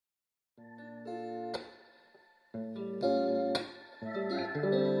No,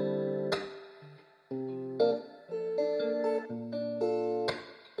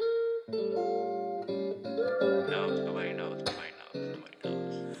 nobody knows. Nobody knows. Nobody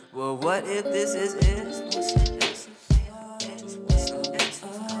knows. Well, what if this is it?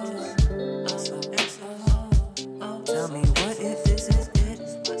 Tell me, what if this is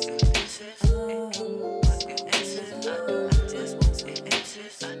it?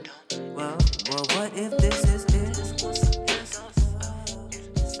 Well, what if this is it?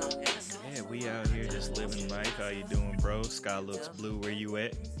 Yeah, we out here just living life. How you doing, bro? Sky looks blue. Where you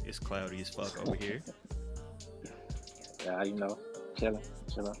at? It's cloudy as fuck over here. Yeah, chilling,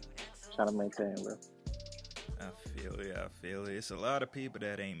 trying to maintain, bro. I feel it. I feel it. It's a lot of people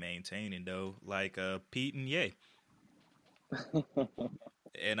that ain't maintaining though, like Pete and Ye.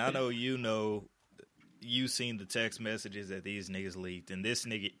 And I know you seen the text messages that these niggas leaked, and this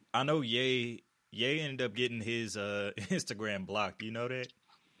nigga, I know Ye ended up getting his Instagram blocked. You know that?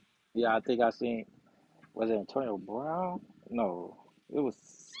 Yeah, I think I seen. Was it Antonio Brown? No, it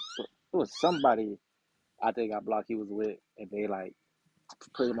was somebody. I think got blocked. He was with, and they like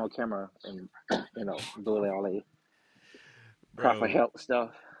put him on camera and doing all the proper Bro, help stuff.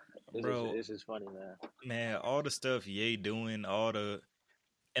 bro, It's just funny, man. man, all the stuff Ye doing,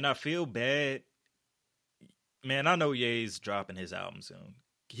 and I feel bad. Man, I know Ye's dropping his album soon.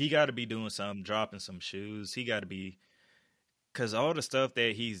 He got to be doing something, dropping some shoes. He got to be, because all the stuff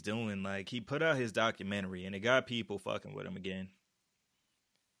that he's doing, like, he put out his documentary, and it got people fucking with him again.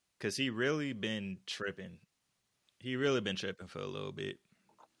 Because he really been tripping. He really been tripping for a little bit.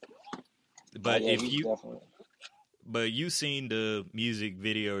 But Yeah, he's definitely. but you seen the music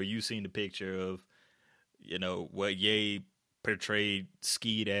video, or you seen the picture of, what Ye portrayed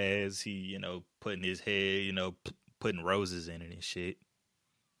Skete as. He, putting his head, putting roses in it and shit.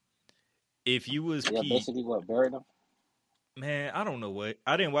 If you was Yeah, Pete, basically what buried him. man, I don't know what.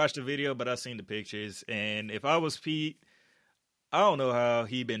 I didn't watch the video, but I seen the pictures. And if I was Pete, I don't know how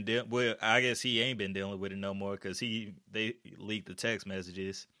he been dealing. Well, I guess he ain't been dealing with it no more because they leaked the text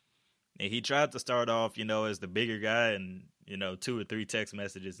messages, and he tried to start off, as the bigger guy, and 2 or 3 text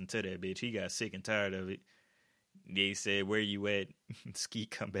messages into that bitch, he got sick and tired of it. They said, "Where you at?" Ski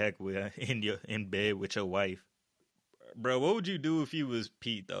come back with in bed with your wife, bro. What would you do if you was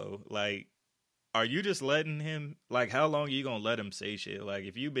Pete though? Like, are you just letting him? Like, how long you gonna let him say shit? Like,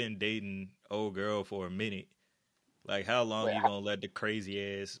 if you've been dating old girl for a minute, like, how long But you gonna let the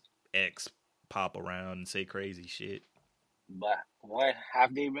crazy ass ex pop around and say crazy shit? what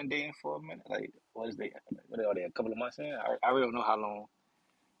have they been dating for a minute? Like, what is they? What are they? A couple of months in? I really don't know how long.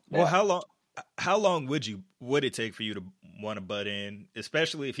 Well, That how long would it take for you to want to butt in,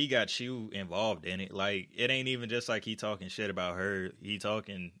 especially if he got you involved in it? Like, it ain't even just like he talking shit about her. He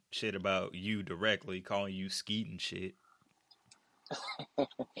talking shit about you directly, calling you Skeet and shit.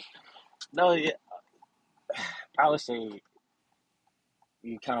 no, yeah, I would say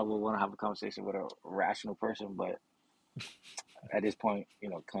you kind of would want to have a conversation with a rational person, but at this point,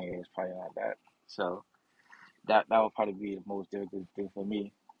 Kanye is probably not that. So that would probably be the most difficult thing for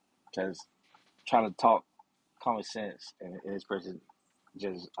me, because trying to talk common sense and this person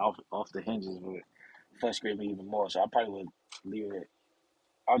just off the hinges would frustrate me even more. So I probably would leave it.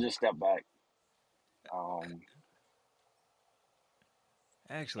 I'll just step back. Um,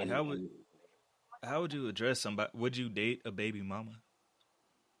 Actually, and how would you address somebody? Would you date a baby mama?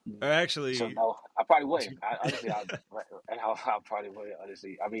 Or so actually, no, I probably wouldn't. Honestly, I probably wouldn't.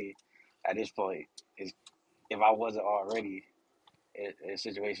 Honestly, I mean, at this point, if I wasn't already in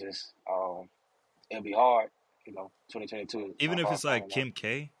situations, it'd be hard. 2022 is even not if far it's from like now. Kim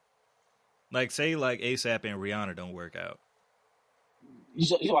K, like say like ASAP and Rihanna don't work out. You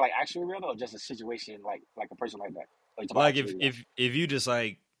want like actually real or just a situation like a person like that? Or you talking about Like actually real? if you just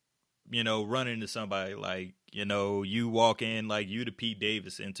like run into somebody, like you walk in like you to Pete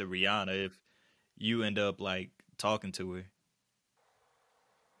Davidson to Rihanna, if you end up like talking to her.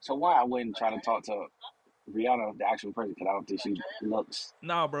 So why I wouldn't try to talk to Rihanna, the actual person, because I don't think she looks.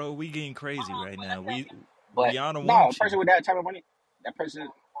 Nah, bro, we getting crazy right now. But Rihanna no, a wants you. person with that type of money, a person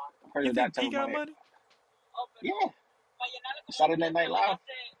You with that think type Pete of got money, money? yeah. Saturday Night Live.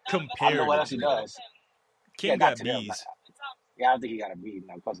 I don't know what else he Comparatively though, does. Yeah, Kim not got to them. bees. Yeah, I don't think he got a beat.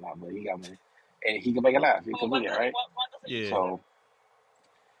 No, of course not. But he got money, and he can make it laugh. He's a comedian, right? Yeah, So,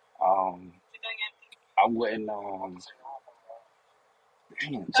 um, I wouldn't.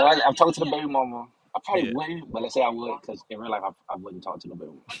 So I'm talking to the baby mama. I probably yeah, wouldn't, but let's say I would, because in real life I wouldn't talk to the baby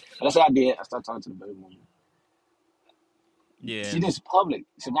mama. But let's say I did. I start talking to the baby mama. yeah, See, this is public.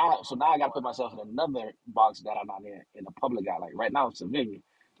 So now I gotta put myself in another box that I'm not in the public guy. Like right now, it's a civilian.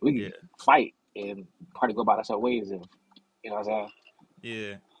 We yeah. can fight and probably go about our ways, and you know what I'm saying.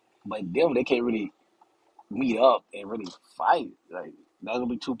 Yeah. But them, they can't really meet up and really fight. Like that's gonna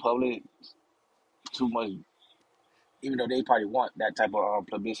be too public, too much. Even though they probably want that type of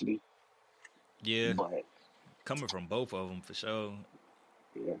publicity, Yeah. but Coming from both of them for sure.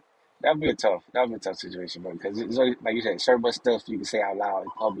 yeah, that'd be a tough situation, bro. Because it's like you said, certain much stuff you can say out loud in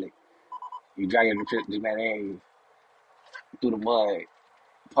public. You dragging the man in through the mud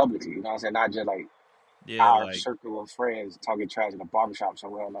publicly. You know what I'm saying? Not just like Yeah, our like circle of friends talking trash in a barbershop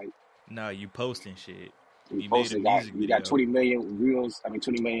somewhere. Like nah, you posting shit. we You made a posted, got music you got video. 20 million views. I mean,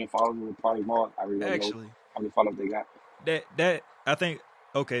 20 million followers, probably more. I really don't know Actually, how many followers they got. that I think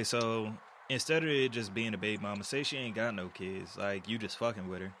okay, so instead of it just being a baby mama, say she ain't got no kids, like you just fucking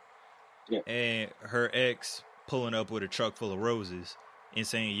with her. Yeah. And her ex pulling up with a truck full of roses and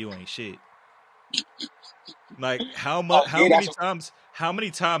saying you ain't shit. Like Oh yeah, that's how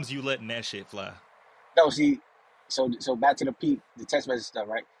many times you letting that shit fly? no. See, so back to the peak, the text message stuff,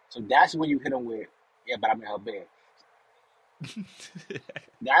 right? So that's when you hit them with, yeah, but I'm in her bed.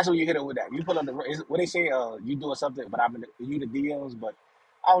 That's when you hit them with that. You pull up what they say, you doing something, but I'm in you the DMs, but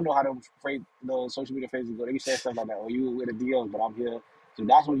I don't know how them social media phrases go. They be saying stuff like that. Oh, you with the DMs, but I'm here. So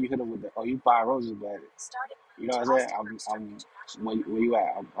that's when you hit them with the, oh, you buying roses, but you know what I'm saying? I'm where you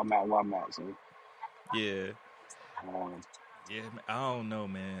at? I'm at where I'm at. So, Yeah. um, Yeah, I don't know,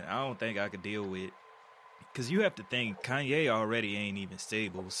 man. I don't think I could deal with. Because you have to think, Kanye already ain't even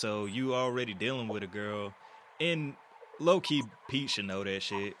stable. So you already dealing with a girl. And low key, Pete should know that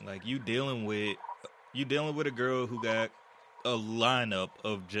shit. Like, you dealing with a girl who got a lineup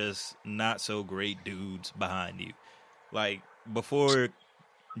of just not so great dudes behind you. Like, before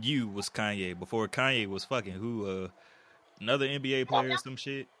you was Kanye, before Kanye was fucking who, another NBA player or some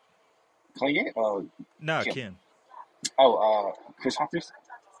shit? Kanye, Nah, Kim. Kim. Oh, Chris Humphries.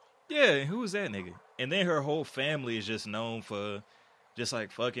 Yeah, who was that nigga? And then her whole family is just known for just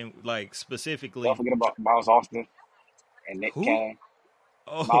like fucking like Don't specifically forget about Miles Austin and Nick who? Cannon.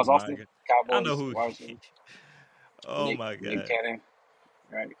 Oh Miles my Austin, god. I know Cowboys, who Washington. Oh Nick my Nick god. Cannon,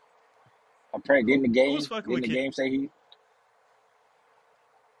 right? Apparently, Who was fucking with didn't the Kim? game say he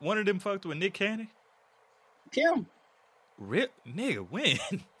One of them fucked with Nick Cannon? Kim Rip nigga, when?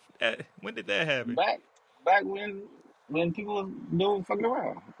 When did that happen? back back when people was doing fucking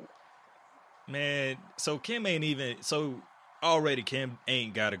around. Man, so Kim ain't even so already Kim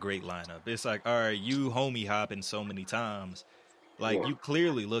ain't got a great lineup. It's like, all right, you homie hopping so many times. Like Yeah, you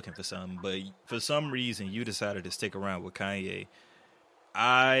clearly looking for something, but for some reason you decided to stick around with Kanye.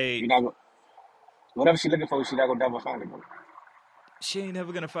 I you're not gonna whatever she looking for, she not gonna never find it. Bro. she ain't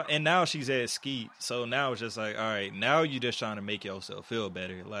never gonna find. And now she's at Skete, so now it's just like, all right, now you just trying to make yourself feel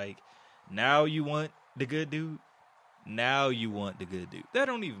better. Like now you want the good dude. Now you want the good dude. That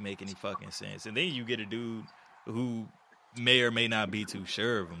don't even make any fucking sense. And then you get a dude who may or may not be too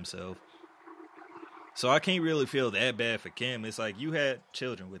sure of himself. So I can't really feel that bad for Kim. It's like you had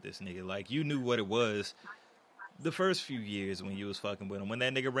children with this nigga. Like you knew what it was the first few years when you was fucking with him. When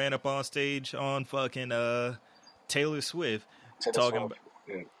that nigga ran up on stage on fucking Taylor Swift Taylor talking Swift. about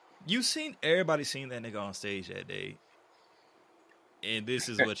Yeah. you seen everybody seen that nigga on stage that day. And this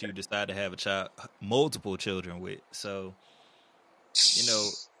is what you decide to have a child multiple children with. So, you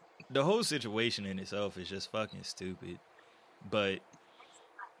know, the whole situation in itself is just fucking stupid. But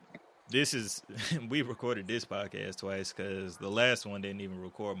this is we recorded this podcast twice because the last one didn't even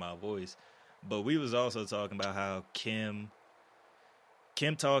record my voice. But we was also talking about how Kim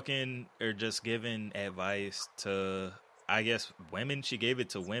talking or just giving advice to I guess women. She gave it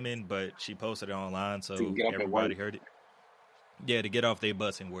to women, but she posted it online To so get up and work. everybody heard it. Yeah, to get off their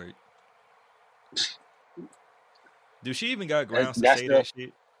butts and work. Do she even got grounds to That's say the that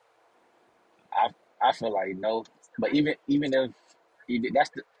shit? I I feel like no, but even if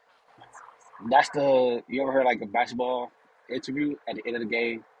that's the you ever heard like a basketball interview at the end of the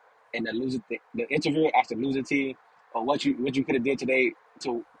game, and the interviewer asked the losing team, or what you could have did today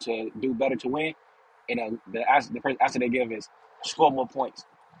to do better to win, and the first answer they give is score more points.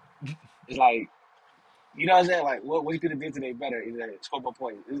 It's like you know what I'm saying, like what you could have did today better is score more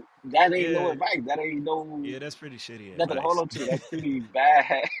points. That ain't no Yeah, advice. That ain't no yeah, that's pretty shitty nothing to hold advice. on to. That's pretty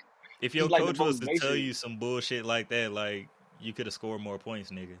bad. If your Just like the coach was to tell motivation. you some bullshit like that, like you could have scored more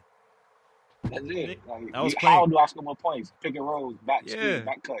points, nigga. That's it. Like, I was how playing. do I score more points? Pick and rolls, back screen, Yeah,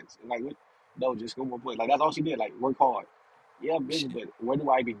 back cuts. Like, what? No, just score more points. Like, that's all she did. Like, work hard. Yeah, bitch, but where do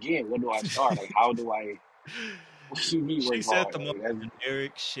I begin? Where do I start? Like, how do I? What you mean she work said hard? the most Like, that's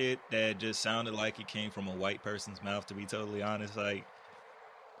generic shit that just sounded like it came from a white person's mouth. To be totally honest, like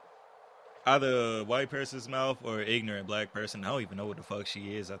either a white person's mouth or an ignorant black person. I don't even know what the fuck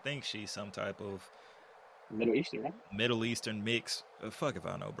she is. I think she's some type of Middle Eastern, right? Middle Eastern mix. Fuck if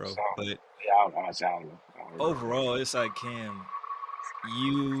I know, bro. So But yeah, I don't know. I don't really know. overall, it's like Cam,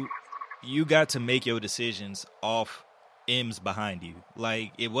 you you got to make your decisions off M's behind you.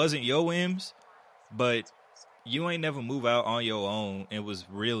 Like it wasn't your M's, but you ain't never move out on your own and was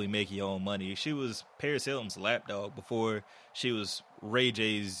really making your own money. She was Paris Hilton's lapdog before she was Ray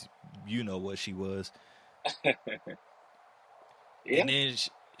J's. You know what she was, Yeah, and then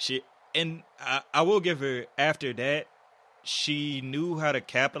she and I will give her after that. She knew how to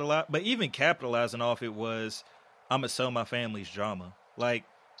capitalize, but even capitalizing off it was, I'm gonna sell my family's drama. Like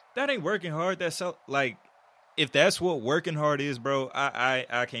that ain't working hard. That's so like if that's what working hard is, bro.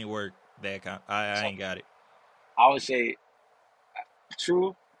 I can't work that kind. I so ain't got it. I would say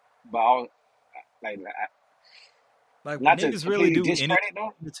true, but I would, Like would not to niggas really completely do any discredit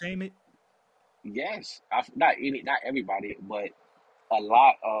though. entertainment? Yes, not everybody, but a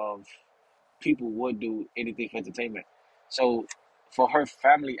lot of people would do anything for entertainment. So for her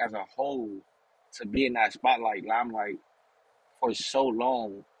family as a whole to be in that spotlight, limelight for so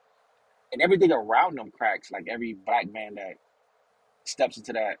long, and everything around them cracks, like every black man that steps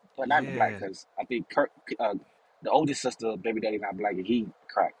into that, but not black, Yeah. because I think the oldest sister, baby daddy, not black, and he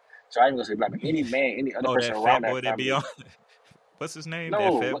cracked. So I ain't gonna say black, but any man, any other Oh, person that around fat that boy that be family. on. What's his name?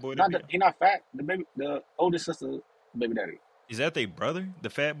 That No, fat boy that not be the, on. he not fat. The oldest sister, baby daddy, Is that their brother? The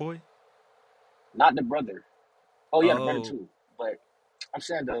fat boy? not the brother. Oh yeah, the brother Oh, too. But I'm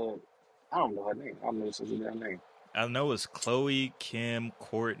saying I don't know her name. I don't know the sister's damn name. I know it's Chloe, Kim,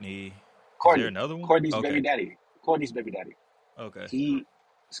 Courtney. Is there Courtney, another one? Courtney's baby Okay. daddy. Courtney's baby daddy. Okay. He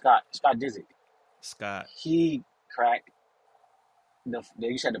Scott Disick. Scott. He cracked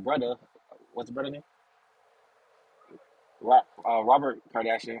you said the brother. What's the brother name? Robert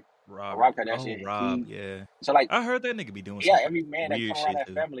Kardashian. Robert. Rob Oh, Kardashian. Rob. Yeah. So like I heard that nigga be doing yeah, some every man that weird come around shit that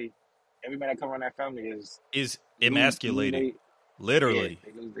too. family, every man that come around that family is Is lose emasculated. they yeah Literally.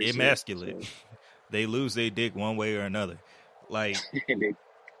 they lose their shit. Emasculate. So They lose their dick one way or another. Like, they,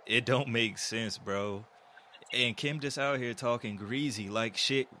 it don't make sense, bro. And Kim just out here talking greasy like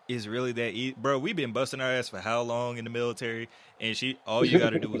shit is really that easy. Bro, we been busting our ass for how long in the military? And all you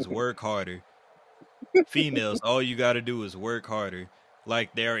got to do is work harder. Females, all you got to do is work harder.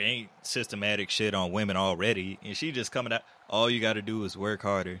 Like there ain't systematic shit on women already. And she just coming out, all you got to do is work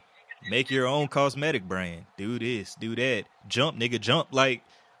harder. Make your own cosmetic brand. Do this, do that. Jump, nigga, jump. Like,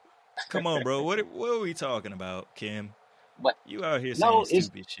 come on, bro. What are we talking about, Kim? but You out here saying no, it's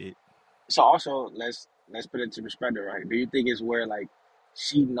stupid shit. so also let's put it into perspective, right? Do you think it's where like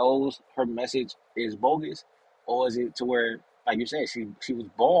she knows her message is bogus, or is it to where like you said she was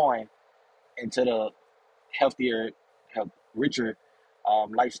born into the healthier, richer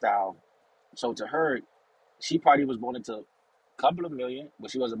lifestyle? So to her, she probably was born into a couple of million,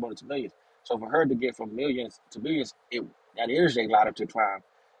 but she wasn't born into millions. So for her to get from millions to billions, that is a ladder to climb.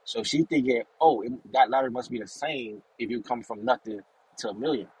 So she thinking, oh, that ladder must be the same if you come from nothing to a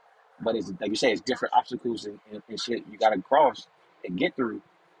million. But it's like you say, it's different obstacles and shit you gotta cross and get through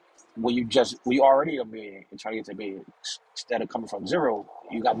when you already a million and trying to get to a million. Instead of coming from zero,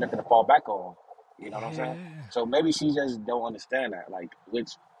 you got nothing to fall back on. You know what I'm saying? Yeah. So maybe she just don't understand that. Like, which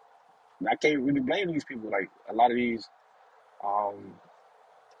I can't really blame these people. Like a lot of these um,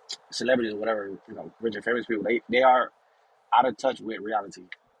 celebrities or whatever, rich and famous people, they are out of touch with reality.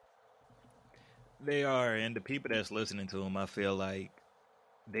 They are, and the people that's listening to them, I feel like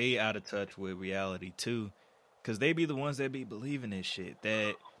they out of touch with reality too, because they be the ones that be believing this shit.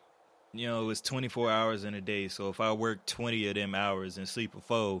 That it's 24 hours in a day. So if I work 20 of them hours and sleep a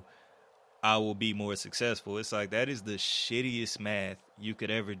 4, I will be more successful. It's like that is the shittiest math you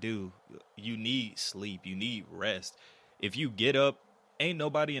could ever do. You need sleep. You need rest. If you get up, ain't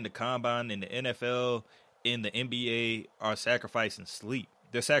nobody in the combine, in the NFL, in the NBA are sacrificing sleep.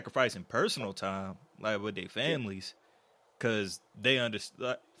 They're sacrificing personal time, like with their Yeah. families, because they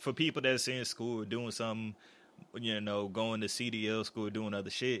understand. For people that's in school doing something, going to CDL school, doing other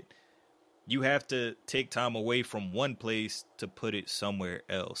shit, you have to take time away from one place to put it somewhere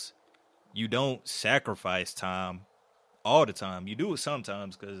else. You don't sacrifice time all the time. You do it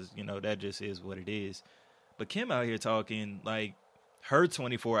sometimes because, that just is what it is. But Kim out here talking like her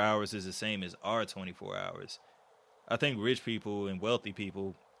 24 hours is the same as our 24 hours. I think rich people and wealthy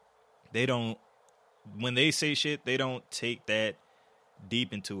people, they don't, when they say shit, they don't take that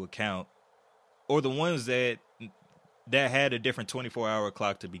deep into account. Or the ones that had a different 24-hour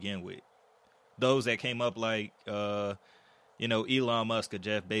clock to begin with. Those that came up like, Elon Musk or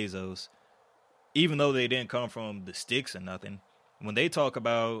Jeff Bezos, even though they didn't come from the sticks or nothing, when they talk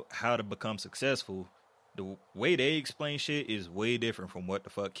about how to become successful, the way they explain shit is way different from what the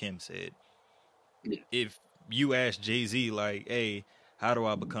fuck Kim said. Yeah. If you ask Jay-Z, like, hey, how do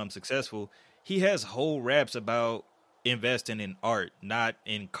I become successful? He has whole raps about investing in art, not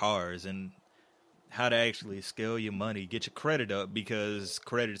in cars, and how to actually scale your money, get your credit up, because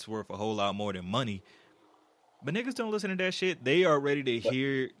credit's worth a whole lot more than money. But niggas don't listen to that shit. They are ready to But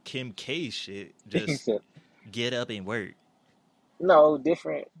hear Kim K shit. he Just said, get up and work. no,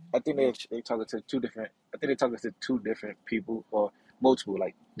 different. I think Bitch they talking to two different. I think they talking to two different people or multiple.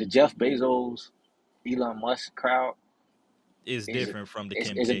 Like the Jeff Bezos, Elon Musk crowd is is different from the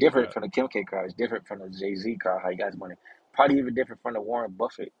Kim is it K different crowd. from the Kim K crowd? It's different from the Jay Z crowd. How he got his money. Probably even different from the Warren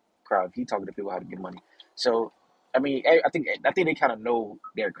Buffett crowd. He talking to people how to get money. So, I mean, I think they kind of know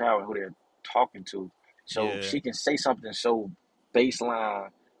their crowd and who they're talking to. So Yeah, she can say something so baseline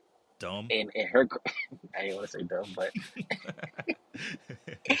dumb. in her. I ain't want to say dumb, but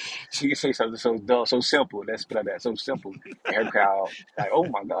she can say something so dumb, so simple. Let's put it like that. So simple, and her crowd like, oh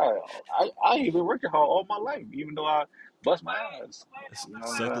my god, I ain't been working hard all my life, even though I bust my ass. You know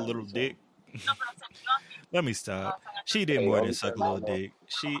what Suck a I'm little saying? So, dick. Let me stop. She did hey, more than only suck a person I little know. dick.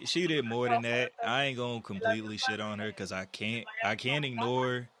 She did more than that. I ain't gonna completely shit on her because I can't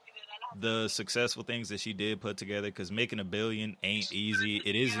ignore the successful things that she did put together, because making a billion ain't easy.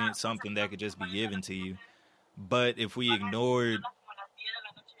 It isn't something that could just be given to you. But if we ignored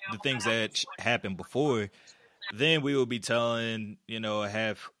the things that happened before, then we will be telling, a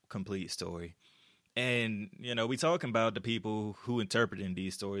half complete story. And, we talking about the people who interpreting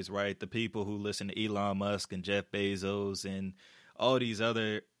these stories, right? The people who listen to Elon Musk and Jeff Bezos and all these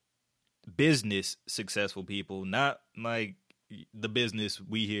other business successful people, not like the business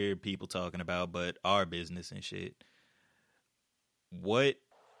we hear people talking about, but our business and shit. What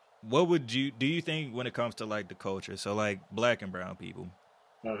what would you do you think when it comes to like the culture? So like black and brown people,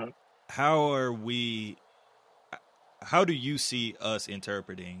 Hmm. how are we how do you see us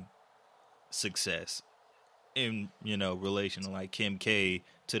interpreting success in, relation to like Kim K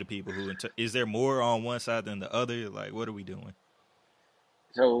to the people who is there more on one side than the other? Like what are we doing?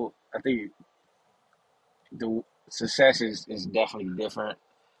 So I think the success is definitely different.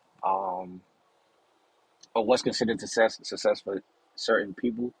 Um, or what's considered success for certain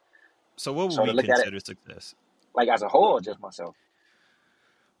people. So what would So to we look at it consider success? like as a whole, or just myself.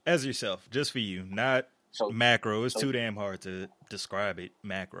 As yourself, just for you, not So macro. It's so too damn hard to describe it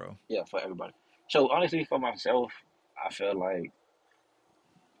macro. yeah, for everybody. So honestly, for myself, I feel like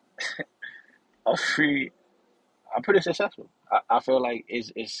I'm pretty I'm pretty successful. I feel like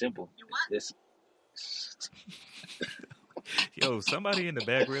it's simple. It's Yo, somebody in the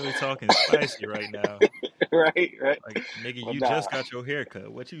back really talking spicy right now. right, right. Like, nigga, But you nah, just got your hair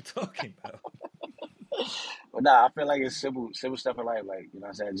cut. What you talking about? but nah, I feel like it's simple stuff in life. Like, you know what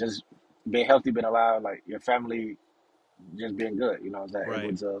I'm saying? Just being healthy, being alive, like your family just being good, you know what I'm saying?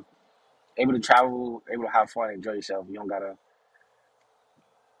 Right. Able to travel, able to have fun, enjoy yourself. You don't gotta,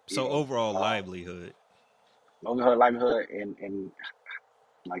 you So know, overall livelihood. over her livelihood and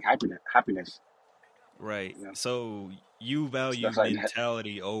like happiness, Right. you know, So you value stuff like that.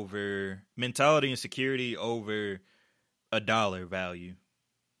 mentality and security over a dollar value.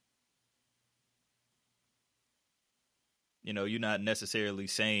 You're not necessarily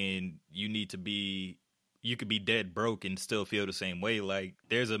saying you could be dead broke and still feel the same way. Like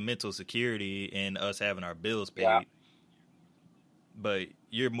there's a mental security in us having our bills Yeah. paid, but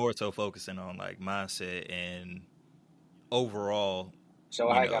you're more so focusing on like mindset and overall, So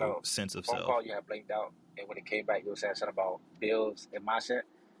I got sense a of phone self. call, you had blanked out, and when it came back, you were saying something about bills and mindset.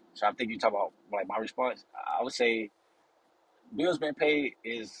 So I think you talk about like my response. I would say bills being paid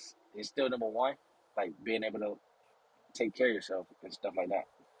is still number one, like being able to take care of yourself and stuff like that.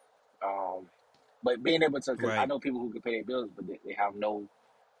 Um, but being able to, because I Right. know people who can pay their bills, but they have no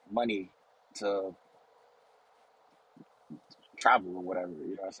money to travel or whatever. You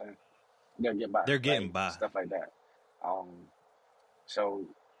know what I'm saying? They'll get by, They're getting right? by. Stuff like that. Um, so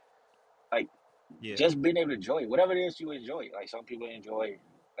like Yeah. just being able to enjoy whatever it is you enjoy. Like some people enjoy,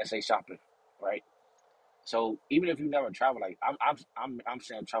 let's say shopping, right? So even if you never travel, like I'm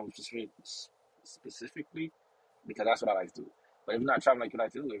saying travel specifically because that's what I like to do. But if you're not traveling like you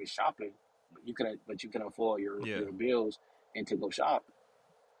like to do, if it's shopping, but you can afford Yeah. your bills and to go shop.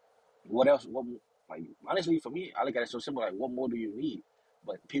 What else? Like honestly, for me, I look at it so simple. Like, what more do you need?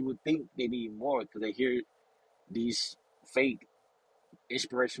 But people think they need more because they hear these fake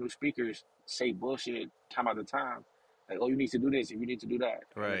inspirational speakers say bullshit time after time. Like, oh, you need to do this and you need to do that.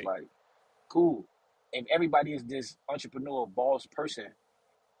 And it's Right. like, cool. If everybody is this entrepreneur boss person,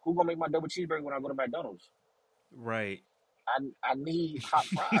 who gonna make my double cheeseburger when I go to McDonald's? Right. I need hot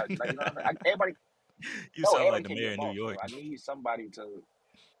fries. Like, you know what I mean? Everybody You no, sound everybody like the can't be mayor a of New boss, bro. York. I need somebody to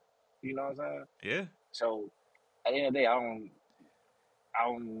You know what I'm saying? Yeah. So at the end of the day, I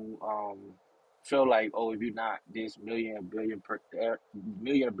don't feel like, oh, if you're not this million billion per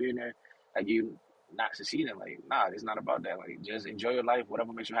million or billionaire, like you not succeeding. Like, nah, it's not about that. Like, just enjoy your life,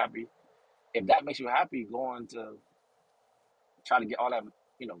 whatever makes you happy. If that makes you happy, going to try to get all that,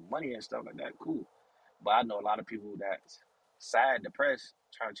 money and stuff like that, cool. But I know a lot of people that's sad, depressed,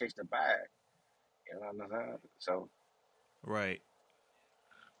 trying to chase the bag. You know what I'm saying? So Right.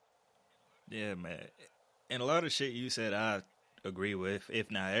 Yeah, man. And a lot of shit you said I agree with, if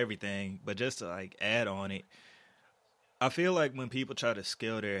not everything. But just to like add on it, I feel like when people try to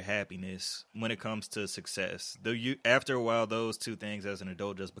scale their happiness when it comes to success, though you after a while those two things as an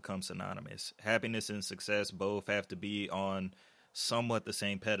adult just become synonymous. Happiness and success both have to be on somewhat the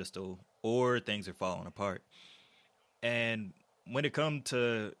same pedestal or things are falling apart. And when it comes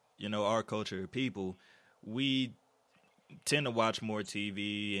to, our culture of people, we tend to watch more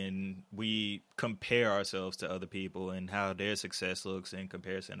TV and we compare ourselves to other people and how their success looks in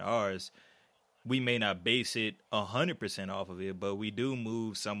comparison to ours. We may not base it 100% off of it, but we do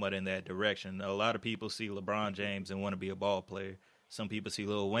move somewhat in that direction. A lot of people see LeBron James and want to be a ball player. Some people see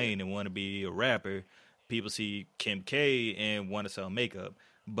Lil yeah, Wayne and want to be a rapper. People see Kim K and want to sell makeup,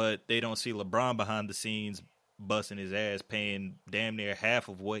 but they don't see LeBron behind the scenes busting his ass, paying damn near half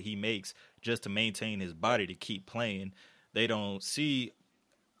of what he makes just to maintain his yeah, body to keep playing. They don't see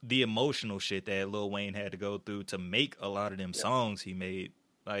the emotional shit that Lil Wayne had to go through to make a lot of them yeah. songs he made.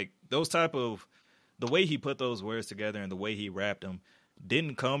 Like those type of the way he put those words together and the way he rapped them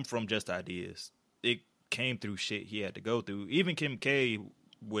didn't come from just ideas. It came through shit he had to go through. Even Kim K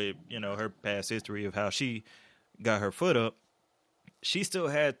with, her past history of how she got her foot up, she still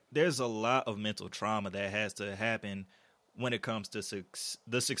had there's a lot of mental trauma that has to happen when it comes to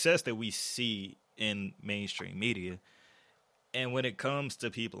the success that we see in mainstream media. And when it comes to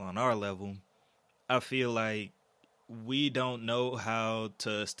people on our level, I feel like we don't know how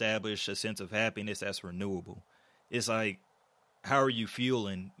to establish a sense of happiness that's renewable. It's like, how are you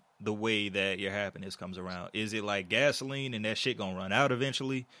fueling the way that your happiness comes around? Is it like gasoline and that shit gonna run out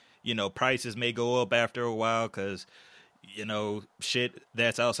eventually? Prices may go up after a while because, shit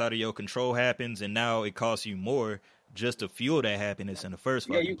that's outside of your control happens and now it costs you more just to fuel that happiness in the first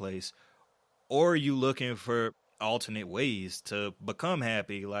Yeah, fucking place. Or are you looking for alternate ways to become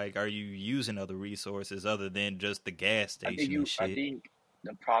happy? Like, are you using other resources other than just the gas station and I shit? think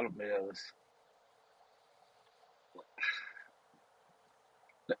the problem is,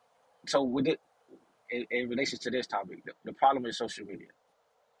 so with it in relation to this topic, the problem is social media,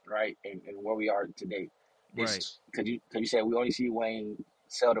 right? And where we are today. Right, It's because you said we only see Wayne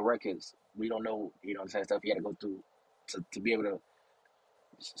sell the records. We don't know, what I'm saying, stuff he had to go through to be able to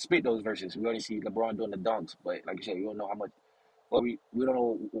spit those verses. We only see LeBron doing the dunks, but like you said, we don't know how much. Well, we don't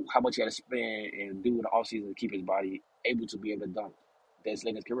know how much he had to spend and do in the offseason to keep his body able to be able to dunk. That's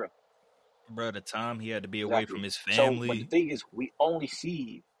late in his career. bro. The time he had to be away from Exactly. his So, but the family, thing is, we only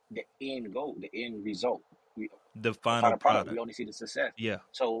see the end goal, the end result, we, the the final final product. We product. only see the success. Yeah,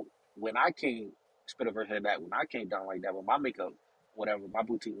 So when I came spit a version of that, when I came down like that with my makeup, whatever, my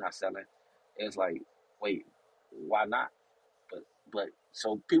boutique not selling, it's like, wait, why not? But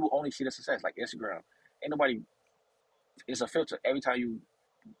so people only see the success, like Instagram. Ain't nobody. It's a filter. Every time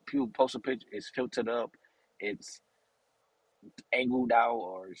people post a picture, it's filtered up, it's angled out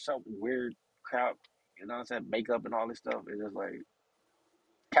or some weird crap. You know what I'm saying? Makeup and all this stuff. It's just like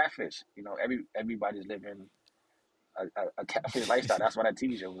catfish. Everybody's living a catfish lifestyle. That's why that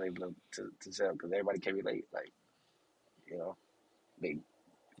TV show was able to sell because everybody can relate. Like, you know, they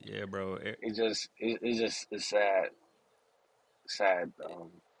yeah, bro. it's sad, sad.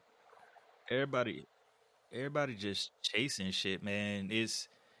 Everybody, everybody just chasing shit, man. It's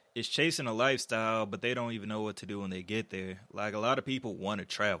chasing a lifestyle, but they don't even know what to do when they get there. Like a lot of people want to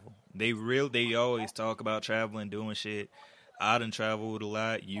travel. They always talk about traveling, doing shit. I done traveled a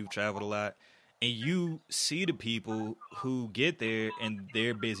lot. You've traveled a lot, and you see the people who get there and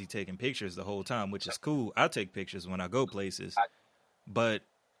they're busy taking pictures the whole time, which is cool. I take pictures when I go places, I, but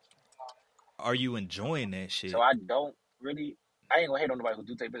are you enjoying that so shit? I don't really. I ain't gonna hate on nobody who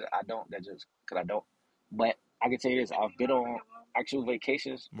do take pictures. I don't. That just because I don't. But I can tell you this: I've been on actual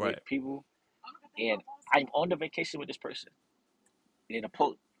vacations with Right, people, and I'm on the vacation with this person in a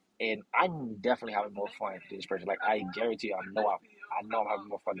post, and I'm definitely having more fun than this person. Like I guarantee you, I know I'm having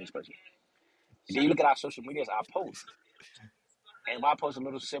more fun than this person. And then you look at our social medias, I post, and my post a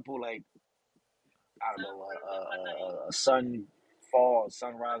little simple, like I don't know, a sun fall,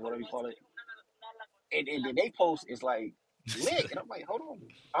 sunrise, whatever you call it, and then they post is like lit, and I'm like, hold on,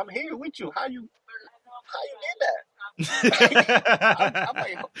 I'm here with you. How you did that? I'm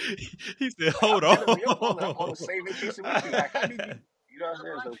like, He said, "Hold I'm telling you, I'm on on." the same vacation with you. Like, how did you? You know what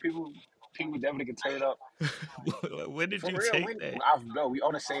I'm saying? So people definitely can turn up When did for you real. take that, No, we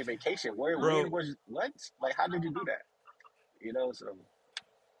on the same vacation. When bro? was what? Like, how did you do that? You know, so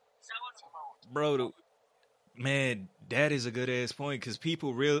Bro, man, that is a good ass point because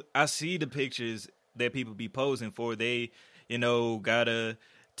people real. I see the pictures that people be posing for. They, gotta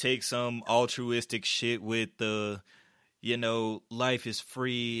take some altruistic shit with the, life is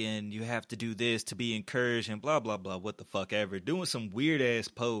free and you have to do this to be encouraged and blah blah blah. What the fuck ever. Doing some weird ass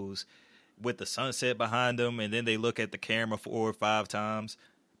pose with the sunset behind them, and then they look at the camera 4 or 5 times.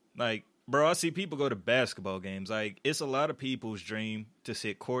 Like, bro, I see people go to basketball games. Like, it's a lot of people's dream to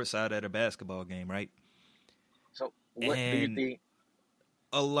sit courtside at a basketball game, right? so what do you And think?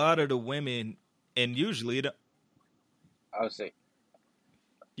 a lot of the women, and usually, I would say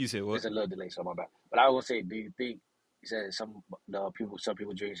you said what, there's a little delay, so my bad. But I would say, do you think? You said some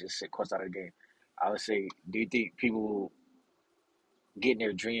people dreams is sit close out of the game. I would say, do you think people getting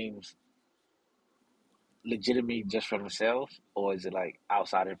their dreams legitimately just for themselves, or is it like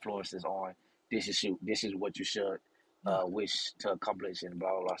outside influences on this is what you should no, wish to accomplish and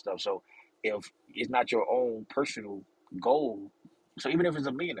blah blah blah stuff. So if it's not your own personal goal, so even if it's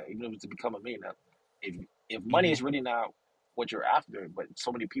a millionaire, even if it's to become a millionaire, if if money hmm is really not what you're after, but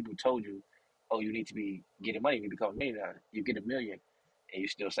so many people told you, oh, you need to be getting money to become a millionaire, you get a million, and you're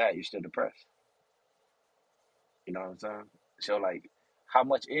still sad, you're still depressed. You know what I'm saying? So like, how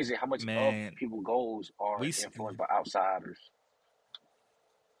much is it? How much of man, people goals are we, influenced by outsiders?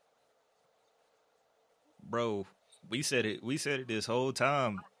 bro, we said it this whole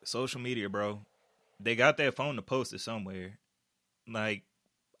time. Social media, bro, they got that phone to post it somewhere. Like,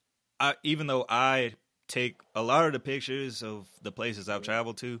 even though I take a lot of the pictures of the places I've Mhm.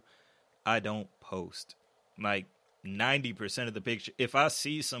 traveled to, I don't post. Like 90% of the picture. If I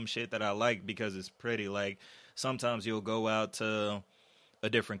see some shit that I like because it's pretty, like sometimes you'll go out to a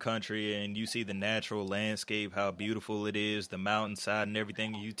different country and you see the natural landscape, how beautiful it is, the mountainside and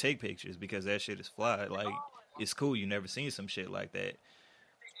everything, and you take pictures because that shit is fly. Like, it's cool. You never seen some shit like that.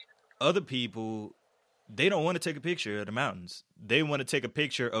 Other people, they don't want to take a picture of the mountains. They want to take a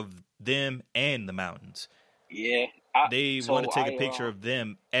picture of them and the mountains. Yeah, They want to so take a picture of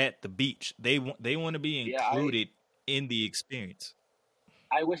them at the beach. They want to be yeah, included in the experience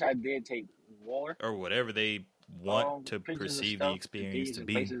I wish I did take more or whatever they want to pictures of perceive the stuff and experience things to and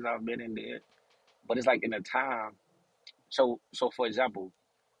be. places I've been in there, but it's like in a time. So for example,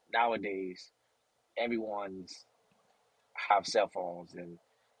 nowadays everyone's have cell phones and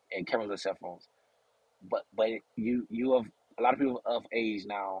cameras with cell phones, but you have a lot of people of age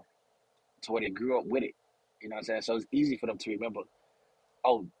now to where they grew up with it. You know what I'm saying? So it's easy for them to remember.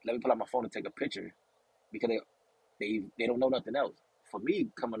 Oh, let me pull out my phone and take a picture because they don't know nothing else. For me,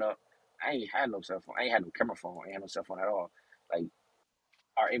 coming up, I ain't had no cell phone. I ain't had no camera phone. I ain't had no cell phone at all. Like,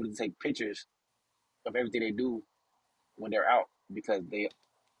 are able to take pictures of everything they do when they're out because they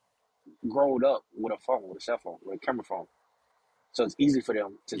growed up with a phone, with a cell phone, with a camera phone. So it's easy for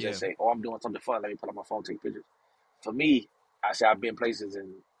them to just Yeah, say, "Oh, I'm doing something fun. Let me pull out my phone, take pictures." For me, I say I've been places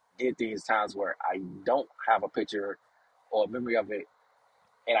and did things times where I don't have a picture or a memory of it,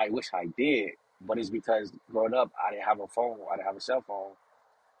 and I wish I did. But it's because growing up, I didn't have a phone, I didn't have a cell phone,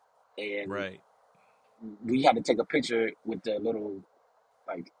 and right. we had to take a picture with the little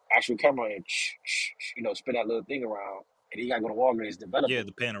like actual camera and spin that little thing around. And then you gotta go to Walgreens, develop Yeah, them,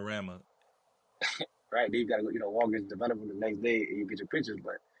 the panorama. right? Then you gotta go, Walgreens, develop them the next day, and you get your pictures.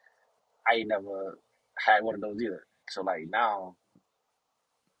 But I ain't never had one of those either. So like now,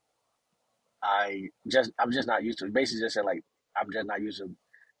 I'm just not used to it. Basically, just saying like I'm just not used to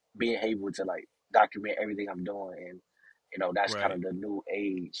being able to like document everything I'm doing, and that's kind Right. of the new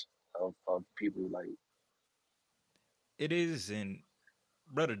age of people like It is, and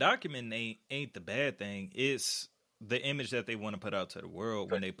brother, document ain't the bad thing. It's the image that they want to put out to the world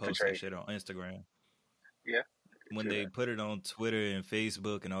when they post that portray. shit on Instagram, Yeah, when true they that. put it on Twitter and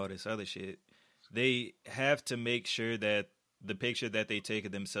Facebook and all this other shit. They have to make sure that the picture that they take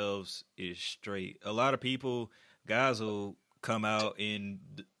of themselves is straight. A lot of people, guys will come out in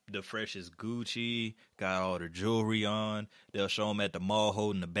the freshest Gucci, got all the jewelry on. They'll show them at the mall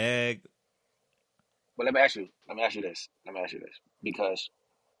holding the bag. But let me ask you this, because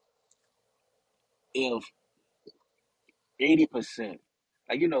if 80%,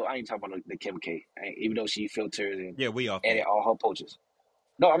 like I ain't talking about the Kim K, even though she filters and Yeah, we off edit that. all her posts.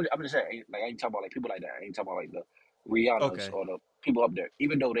 No, I'm just saying, like I ain't talking about like people like that. I ain't talking about like the Rihanna's Okay. or the people up there.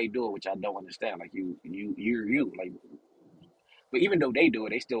 Even though they do it, which I don't understand. Like you like, but even though they do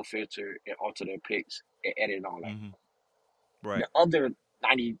it, they still filter and alter their pics and edit and all that. hmm Right. The other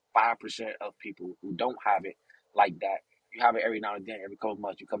 95% of people who don't have it like that, you have it every now and then, every couple of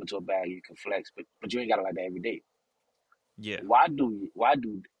months, you come into a bag, you can flex, but you ain't got it like that every day. Yeah. Why do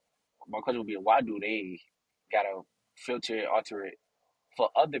my question would be why do they gotta filter it, alter it for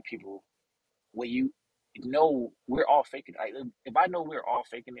other people when you know we're all faking it? Like if I know we're all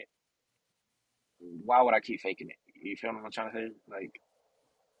faking it, why would I keep faking it? You feel what I'm trying to say? Like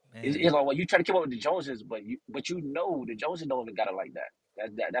it's Man. like well, you try to keep up with the Joneses, but you know the Joneses don't even got it like that.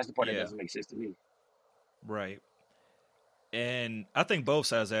 That's the part that Yeah. doesn't make sense to me. Right. And I think both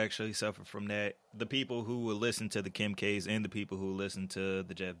sides actually suffer from that. The people who will listen to the Kim K's and the people who listen to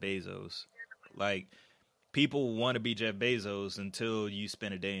the Jeff Bezos. Like, people want to be Jeff Bezos until you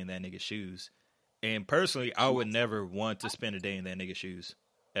spend a day in that nigga's shoes. And personally, I would never want to spend a day in that nigga's shoes.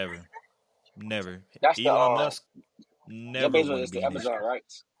 Ever. Never. That's the Elon Musk, Jeff never want Bezos to is be the in his Amazon, shoes. right?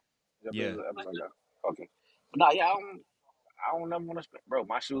 Jeff Bezos Yeah. is the Amazon guy. Okay. But nah, yeah, I don't never want to spend, bro.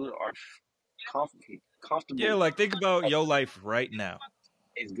 My shoes are Yeah, comfortable. like, think about Like your life right now.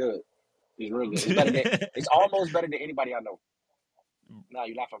 it's good. It's real good. It's better than it's almost better than anybody I know. Nah,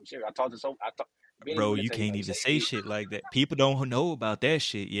 you laugh. I'm serious. I thought being in the Bro, you military. You know, can't you even say say shit like that. People don't know about that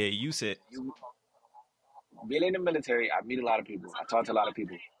shit. Yeah, you said, you being in the military. I meet a lot of people. I talk to a lot of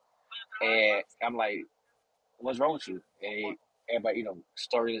people, and I'm like, "What's wrong with you?" And everybody,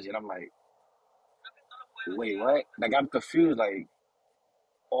 stories, and I'm like, "Wait, what?" Like I'm confused, like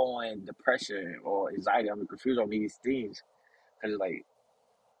on depression or anxiety. I'm confused on these things because like,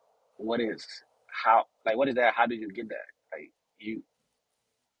 what is how? Like, what is that? How did you get that? Like, you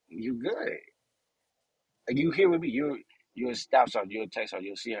you good? Like you here with me? You're a staff sergeant. You're a tech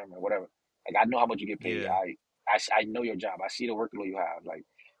sergeant. You're a CM or whatever. Like I know how much you get paid. yeah, I know your job. I see the workload you have. Like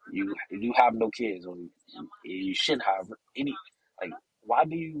you have no kids or you shouldn't have any. Like why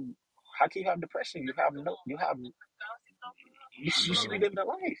do you? How can you have depression? You should be bro. living a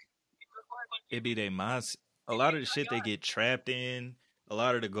life. It be their minds. A lot of the shit they get trapped in, a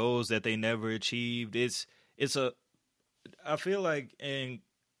lot of the goals that they never achieved. It's a. I feel like, and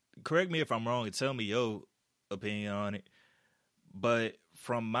correct me if I'm wrong, and tell me your opinion on it. But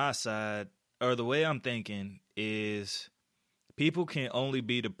from my side, or the way I'm thinking is, people can only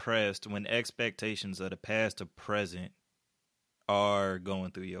be depressed when expectations of the past or present are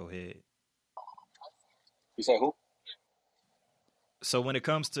going through your head. You say who? So when it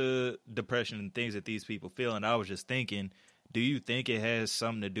comes to depression and things that these people feel, and I was just thinking, do you think it has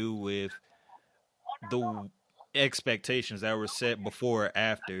something to do with the expectations that were set before or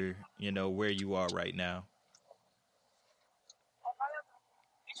after, where you are right now?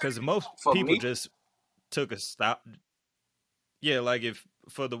 Because most For people me, just took a stop. Yeah, like, if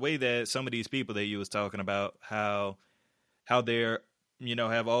for the way that some of these people that you was talking about, how they're,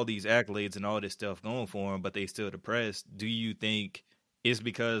 have all these accolades and all this stuff going for them, but they still depressed. Do you think it's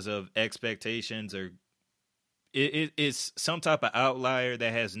because of expectations, or it's some type of outlier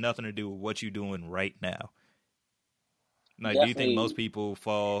that has nothing to do with what you're doing right now? Like, do you think most definitely. people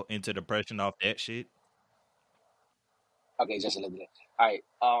fall into depression off that shit? Okay, just a little bit. All right.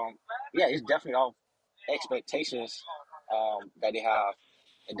 Yeah, it's definitely off expectations that they have,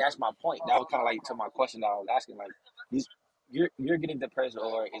 and that's my point. That was kind of like to my question that I was asking. Like, these you're getting depressed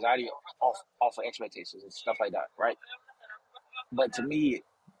or anxiety off of expectations and stuff like that, right? But to me,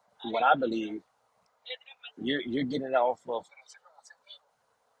 what I believe, you're getting it off of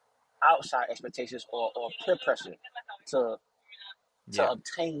outside expectations or peer pressure to Yeah.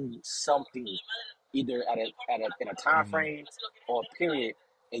 obtain something either in a time Hmm. frame or a period,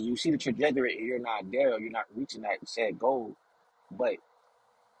 and you see the trajectory and you're not there or you're not reaching that said goal. But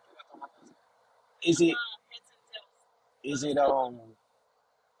is it is it um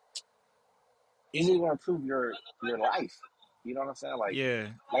is it going to improve your life? You know what I'm saying? Yeah.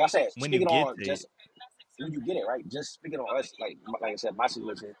 Like I said, When you speaking get on it. just when you get it right, just speaking on us, like I said, my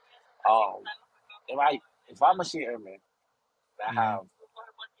situation. Um, if I'm a shit airman, I Hmm. have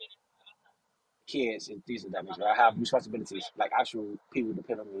kids and things of that nature. I have responsibilities, like actual people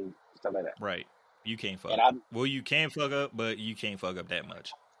depend on me, stuff like that. Right. You can't And fuck. I'm Well, you can fuck up, but you can't fuck up that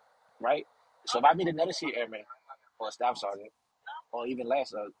much. right. So if I meet another shit airman or a staff sergeant or even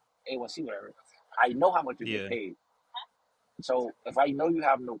less A1C whatever, I know how much you get Yeah. paid. So if I know you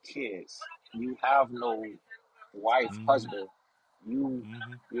have no kids, you have no wife, Hmm. husband, you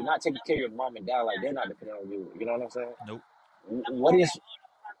Hmm. you're not taking care of your mom and dad like they're not depending on you. You know what I'm saying? Nope. What is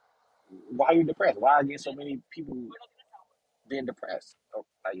why are you depressed? Why are there so many people being depressed?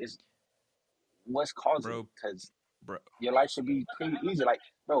 Like it's what's causing it? Bro. Because Bro. your life should be pretty easy. Like,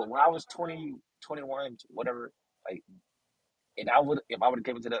 bro, when I was 20, 21, whatever, like, and if I would have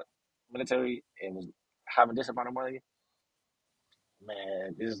came into the military and was having this amount of money,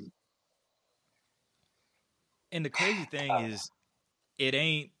 Man, this And the crazy thing uh, is, it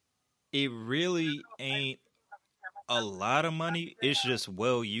ain't. It really ain't a lot of money. It's just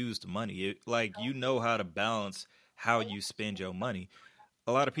well used money. Like you know how to balance how you spend your money.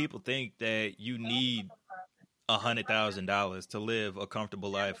 A lot of people think that you need $100,000 to live a comfortable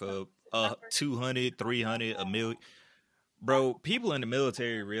life of 200, 300, a million. Bro, people in the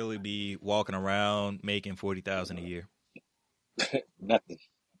military really be walking around making 40,000 a year. nothing,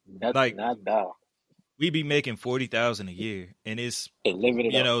 Like not dog. we be making 40,000 a year, and it's And living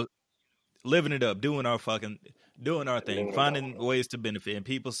it you up, know living it up, doing our thing, living it up. finding ways to benefit. And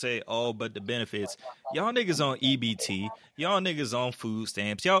people say, "Oh, but the benefits, y'all niggas on EBT, y'all niggas on food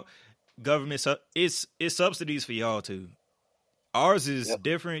stamps, y'all government, it's subsidies for y'all too. Ours is Yep.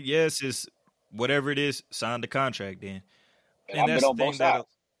 different. Yes, it's whatever it is. Sign the contract then, And and I've been that's the on both thing that, sides.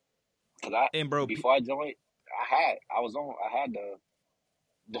 Cause I and bro, before I joined, I had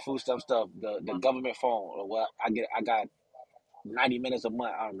the food stuff, the government phone or what I got 90 minutes a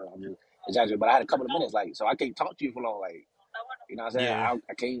month. I don't know, I'm just exaggerating, but I had a couple of minutes, like so I can't talk to you for long, like you know what I'm saying. yeah,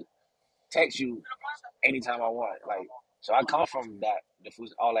 I can't text you anytime I want, like so I come from the food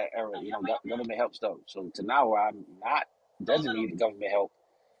all that era, government help stuff. So to now where I'm not doesn't need the government help.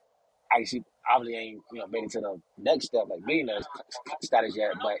 I see obviously ain't made it to the next step like millionaire status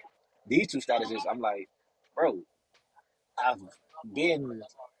yet, but these two statuses, I'm like, bro, I've been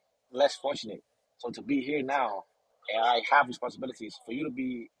less fortunate. So to be here now, and I have responsibilities for you to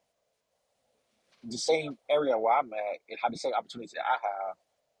be the same area where I'm at and have the same opportunities that I have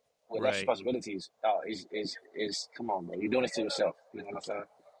with less right, responsibilities. Is come on, bro. You're doing this to yourself. You know what I'm saying?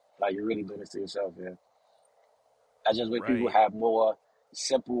 Like you're really doing this to yourself, man. I just wish people right. have more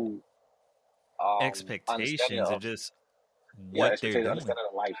simple understanding Expectations are of just yeah, what they're expectation, doing, understanding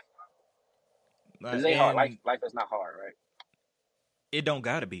of life. Cause it ain't hard. and Life is not hard, right? it don't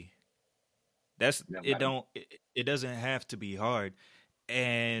gotta be. That's No it. matter. It doesn't have to be hard,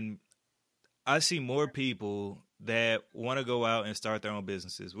 and I see more people that want to go out and start their own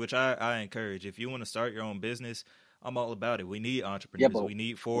businesses, which I encourage. If you want to start your own business, I'm all about it. We need Yeah, entrepreneurs. but We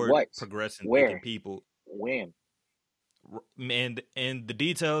need forward, what? progressing, thinking Where? people. When? And the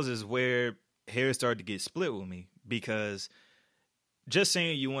details is where hair started to get split with me, because just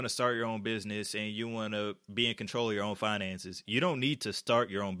saying you want to start your own business and you want to be in control of your own finances, you don't need to start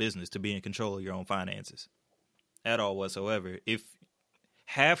your own business to be in control of your own finances at all whatsoever. If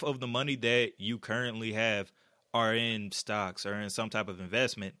half of the money that you currently have are in stocks or in some type of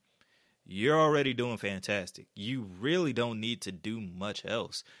investment, you're already doing fantastic. You really don't need to do much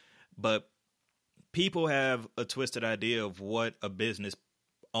else. But people have a twisted idea of what a business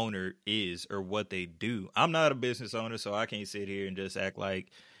owner is or what they do. I'm not a business owner, so I can't sit here and just act like,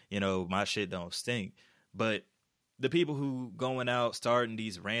 my shit don't stink. But the people who going out starting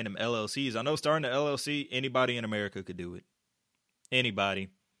these random LLCs, I know starting an LLC, anybody in America could do it. Anybody.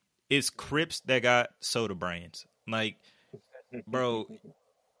 It's Crips that got soda brands. Like, bro,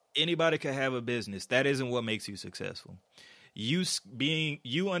 anybody could have a business. That isn't what makes you successful.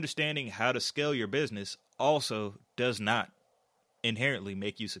 You understanding how to scale your business also does not inherently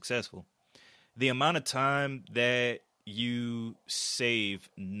make you successful. The amount of time that you save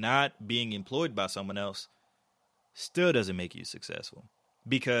not being employed by someone else still doesn't make you successful.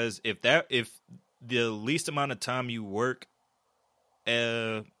 Because if the least amount of time you work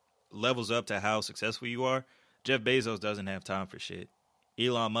uh, levels up to how successful you are, Jeff Bezos doesn't have time for shit.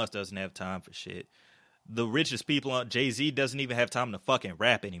 Elon Musk doesn't have time for shit. The richest people on Jay-Z doesn't even have time to fucking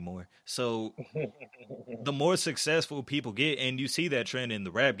rap anymore. So the more successful people get, and you see that trend in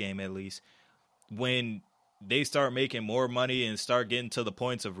the rap game at least, when they start making more money and start getting to the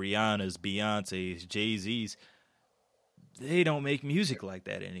points of Rihanna's, Beyonce's, Jay-Z's, they don't make music like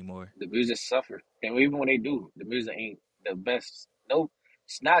that anymore. The music suffer, and even when they do, the music ain't the best. No,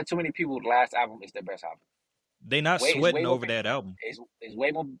 it's not too many people. The last album is their best album. They not It's way sweating more. over that album. It's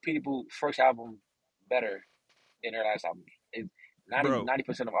way more people first album better than their last album. It, 90 Bro,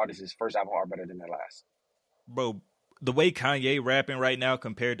 90% of artists' first album are better than their last. bro, the way Kanye rapping right now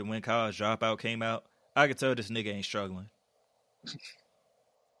compared to when College Dropout came out, I could tell this nigga ain't struggling.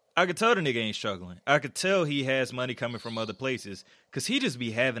 I could tell the nigga ain't struggling. I could tell he has money coming from other places because he just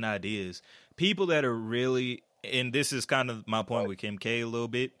be having ideas. People that are really, and this is kind of my point Right. with Kim K a little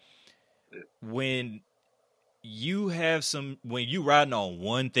bit, when when you riding on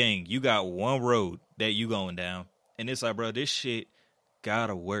one thing, you got one road that you going down, and it's like, bro, this shit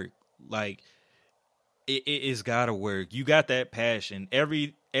gotta work. Like, it's gotta work. You got that passion.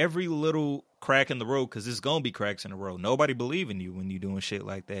 Every little crack in the road, because it's gonna be cracks in the road. Nobody believe in you when you doing shit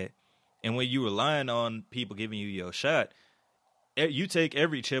like that, and when you relying on people giving you your shot, You take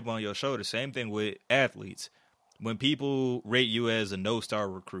every chip on your shoulder. Same thing with athletes. When people rate you as a no-star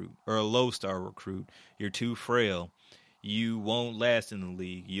recruit or a low-star recruit, you're too frail. You won't last in the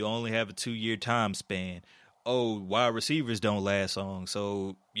league. You only have a 2-year time span. Oh, wide receivers don't last long.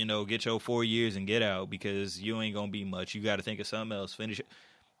 So, get your 4 years and get out because you ain't going to be much. You got to think of something else. Finish it.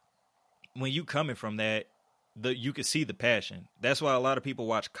 When you coming from that, you can see the passion. That's why a lot of people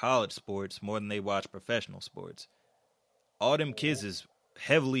watch college sports more than they watch professional sports. All them kids is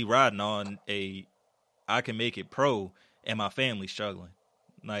heavily riding on I can make it pro and my family's struggling.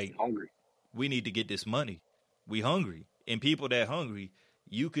 Like, Hungry. we need to get this money. We hungry. And people that hungry,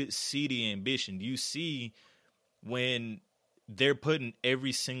 you could see the ambition. You see when they're putting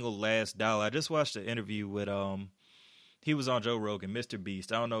every single last dollar. I just watched an interview with he was on Joe Rogan, Mr.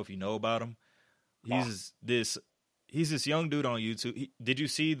 Beast. I don't know if you know about him. Nah, He's this young dude on YouTube. Did you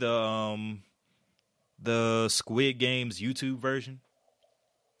see the Squid Games YouTube version?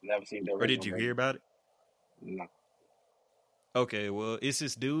 never seen the Or did original you hear version. about it? No. Okay, well, it's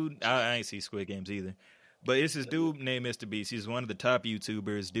this dude. I ain't see Squid Games either. But it's this dude named Mr. Beast. He's one of the top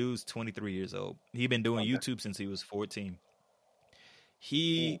YouTubers. Dude's 23 years old. He been doing Okay. YouTube since he was 14. Mm.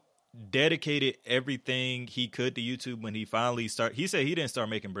 He dedicated everything he could to YouTube when he finally started. He said he didn't start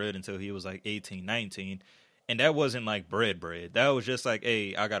making bread until he was like 18, 19. And that wasn't like bread. That was just like,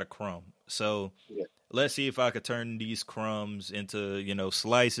 hey, I got a crumb. So Yeah. let's see if I could turn these crumbs into,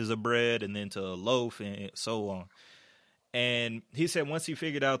 slices of bread and then to a loaf and so on. And he said once he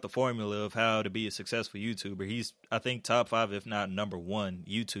figured out the formula of how to be a successful YouTuber, he's, I think, top 5, if not number 1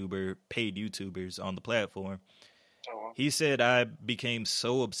 YouTuber, paid YouTubers on the platform. Oh, He said I became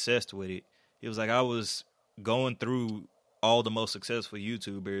so obsessed with it. He was like, I was going through all the most successful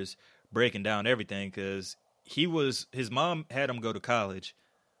YouTubers, breaking down everything because his mom had him go to college,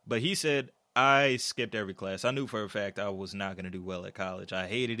 but he said I skipped every class. I knew for a fact I was not going to do well at college. I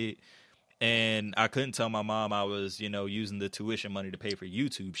hated it. And I couldn't tell my mom I was, using the tuition money to pay for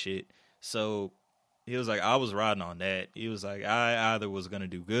YouTube shit. So he was like, I was riding on that. He was like, I either was gonna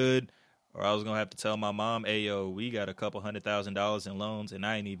do good or I was gonna have to tell my mom, hey yo, we got a couple $100,000 in loans and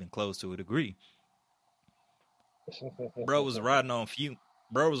I ain't even close to a degree. Bro was riding on fume.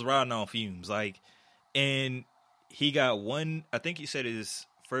 Bro was riding on fumes. Like, and he got one. I think he said his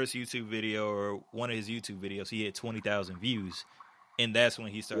first YouTube video or one of his YouTube videos, he had 20,000 views, and that's when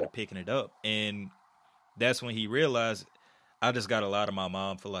he yeah. started picking it up. And that's when he realized I just got a lot of my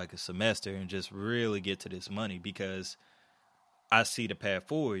mom for like a semester and just really get to this money because I see the path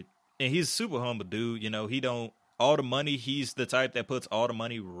forward. And he's a super humble dude. He don't all the money. He's the type that puts all the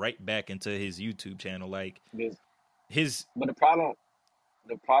money right back into his YouTube channel. Like This, his but the problem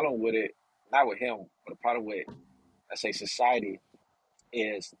with it, not with him, but the problem with, I say, society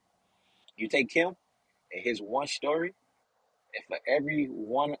is you take him and his one story, and for every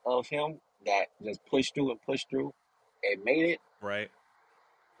one of him that just pushed through and made it, right.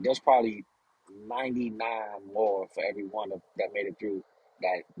 there's probably 99 more for every one that made it through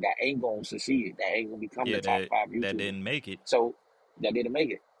that ain't gonna succeed, that ain't gonna become the Yeah, top five that YouTuber. didn't make it. So that didn't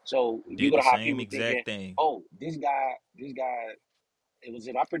make it. So you're Did the gonna have same people thinking, exact thing. oh, this guy, it was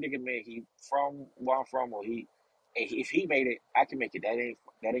in my predicament. He from where I'm from, or if he made it, I can make it.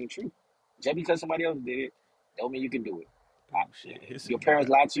 That ain't true. Just because somebody else did it, don't mean you can do it. Oh I, shit, his your cigar parents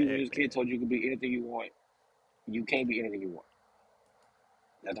got lied to you when you bad, was a kid, bad. told you could be anything you want. You can't be anything you want.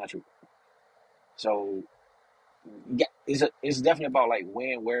 That's not true. So yeah, it's definitely about like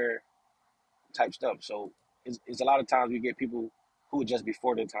when, where type stuff. So it's a lot of times we get people who are just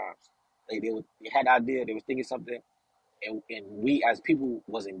before their times. They had an idea, they was thinking something, and we as people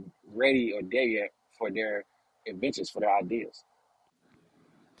wasn't ready or there yet for their inventions, for their ideas.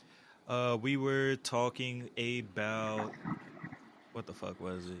 We were talking about what the fuck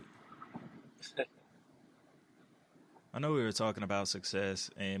was it? I know we were talking about success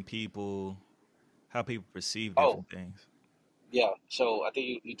and people, how people perceive Oh, different things. yeah. So I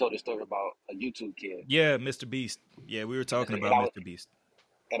think you told a story about a YouTube kid, Yeah, Mr. Beast. Yeah, we were and, talking and about I was Mr. Beast.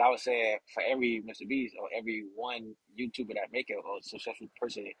 and I was saying for every Mr. Beast or every one YouTuber that make it or successful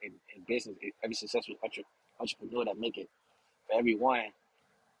person in business, every successful entrepreneur that make it, for every one,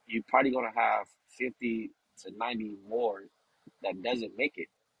 you're probably gonna have 50 to 90 more that doesn't make it,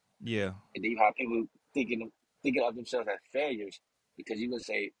 Yeah, and then you have people thinking of themselves as failures because you would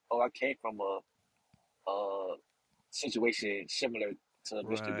say, "Oh, I came from a situation similar to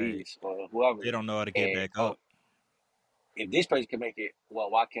Mr. right. Beast or whoever," They don't know how to get and back oh, up. if this person can make it,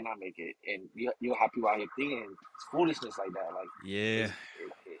 well, why can't I make it? And you have people out here thinking foolishness like that. Like Yeah.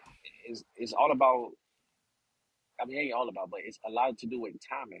 it's all about. I mean, it ain't all about, but it's a lot to do with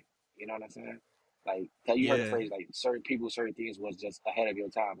timing. You know what I'm saying? Like, 'cause you heard the Yeah, phrase like certain people, certain things was just ahead of your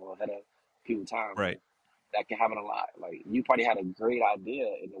time or ahead of people's time, right. and that can happen a lot. Like you probably had a great idea,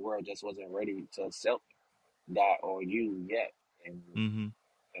 and the world just wasn't ready to accept that or you yet, and Hmm.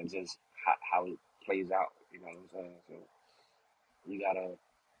 just how it plays out. You know what I'm saying? So you gotta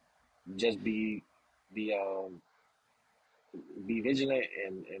just be be vigilant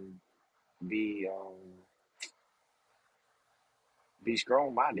and be be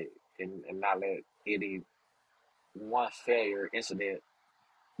strong minded and not let any one failure incident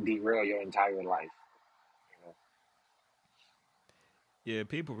derail your entire life. You Yeah,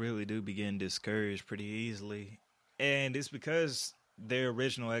 people really do begin discouraged pretty easily. And it's because their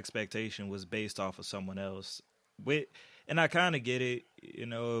original expectation was based off of someone else. With and I kind of get it,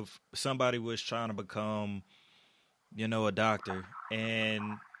 if somebody was trying to become, a doctor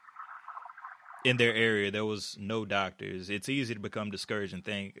and in their area there was no doctors, it's easy to become discouraged and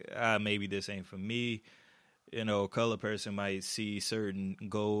think, maybe this ain't for me. A color person might see certain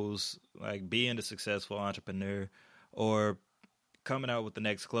goals like being a successful entrepreneur or coming out with the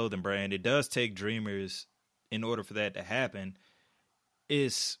next clothing brand. It does take dreamers in order for that to happen.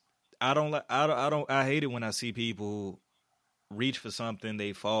 It's I hate it when I see people reach for something,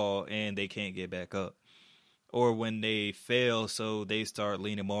 they fall and they can't get back up. Or when they fail, so they start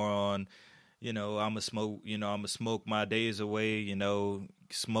leaning more on, I'm a smoke my days away,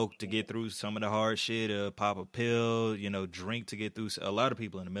 smoke to get through some of the hard shit, pop a pill, drink to get through. A lot of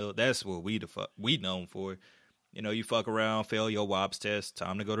people in the middle, that's what we known for. You fuck around, fail your WOPS test,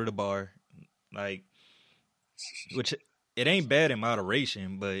 time to go to the bar. Like, which it ain't bad in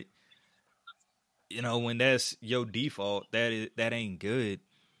moderation, but when that's your default, that ain't good.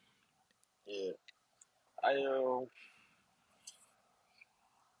 yeah, I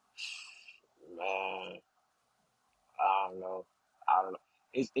man, I don't know, I don't know.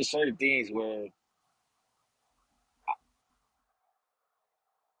 It's certain things where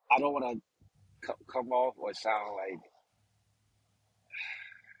I don't want to come off or sound like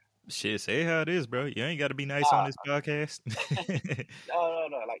Shit, say how it is, bro. You ain't got to be nice on nah, this podcast. no.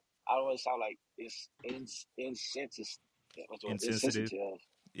 Like I don't want to sound like it's insensitive. What's the word? Insensitive. Insensitive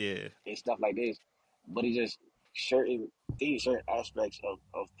Yeah. and stuff like this, but it's just certain things, certain aspects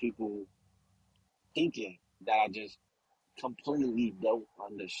of people thinking that I just completely don't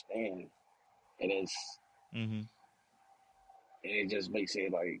understand, and Hmm. it just makes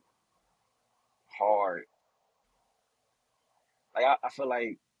it like hard. Like I feel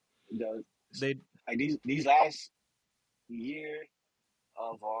like the They. like these last year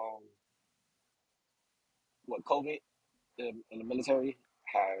of what COVID in the military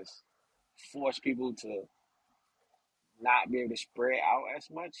has forced people to not be able to spread out as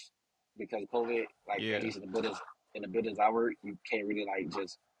much because COVID, like at Yeah. least in the buildings I work, you can't really like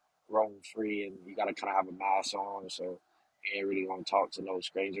just roam free and you gotta kinda have a mask on, so you ain't really gonna talk to no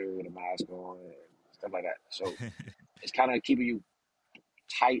stranger with a mask on and stuff like that. So it's kinda keeping you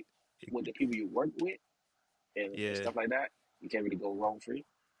tight with the people you work with and Yeah. stuff like that. You can't really go roam free.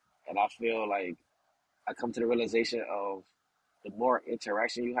 And I feel like I come to the realization of the more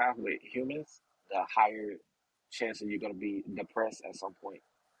interaction you have with humans, the higher chance that you're gonna be depressed at some point.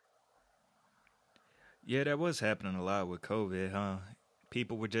 Yeah, that was happening a lot with COVID, huh?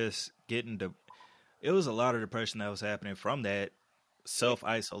 People were just getting it was a lot of depression that was happening from that Yeah. self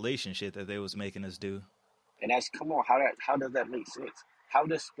isolation shit that they was making us do. And that's come on, how does that make sense? How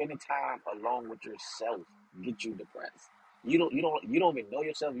does spending time alone with yourself get you depressed? You don't even know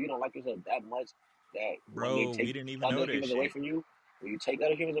yourself. You don't like yourself that much that when you Bro, we take didn't even other know that humans away shit. from you, when you take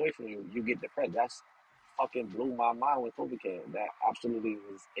other humans away from you, you get depressed. That's fucking blew my mind with COVID came. That absolutely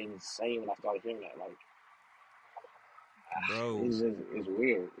was insane when I started hearing that. Like Bro, it's weird. It's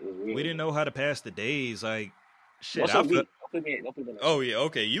we weird, didn't man. know how to pass the days. Like, Don't shit, say I we. felt. Don't put me in that Oh, shit. yeah,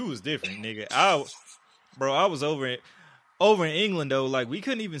 okay, you was different, nigga. Bro, I was over in England, though. Like, we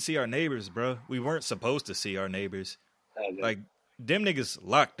couldn't even see our neighbors, bro. We weren't supposed to see our neighbors. Okay. Like, them niggas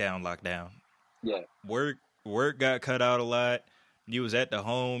lockdown. Yeah. Work got cut out a lot. You was at the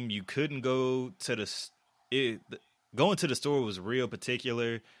home. You couldn't go to it. Going to the store was real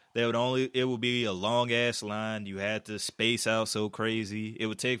particular. It would be a long ass line. You had to space out so crazy. It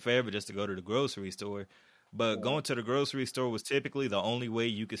would take forever just to go to the grocery store. But Mhm. going to the grocery store was typically the only way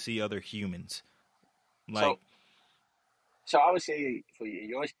you could see other humans. So Like, so I would say for in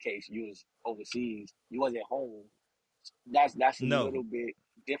your case, you was overseas. You wasn't home. That's a no. little bit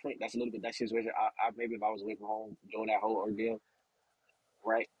different. That's a little bit that situation. I maybe if I was away from home doing that whole ordeal,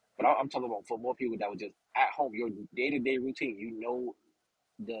 right? But I'm talking about for more people that were just at home, your day to day routine. You know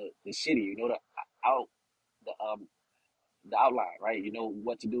the city. You know out the um the outline, right? You know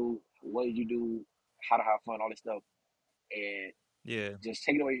what to do, what you do. how to have fun, all this stuff, and Yeah, just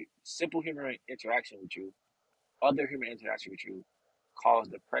taking away simple human interaction with you, other human interaction with you, cause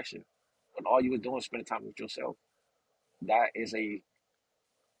depression. When all you were doing was spending time with yourself, that is a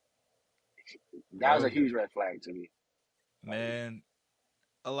bro, huge red flag to me. Like, man.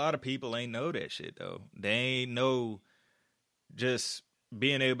 A lot of people ain't know that shit though. They ain't know just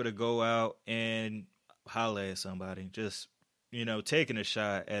being able to go out and holler at somebody, just taking a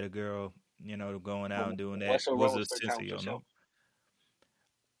shot at a girl, going but out and doing that what's so was wrong a with spending time sense of with your yourself?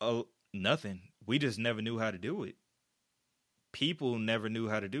 no. Oh, nothing. We just never knew how to do it. People never knew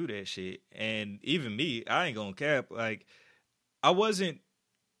how to do that shit, and even me, I ain't gonna cap. Like I wasn't,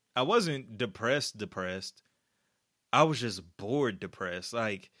 I wasn't depressed. Depressed. I was just bored. Depressed.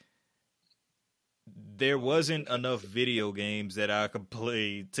 Like there wasn't enough video games that I could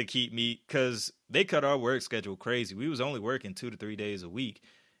play to keep me because they cut our work schedule crazy. We was only working 2 to 3 days a week,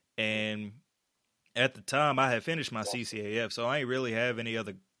 and at the time I had finished my That's CCAF, so I ain't really have any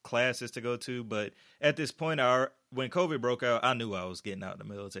other classes to go to. But at this point, when COVID broke out, I knew I was getting out of the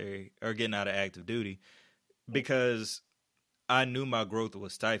military or getting out of active duty because I knew my growth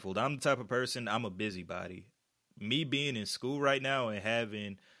was stifled. I'm the type of person, I'm a busybody. Me being in school right now and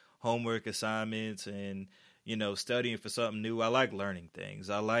having homework assignments and studying for something new, I like learning things.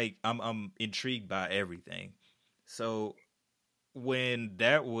 I'm intrigued by everything. So when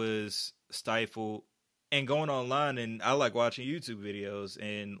that was stifled and going online, and I like watching YouTube videos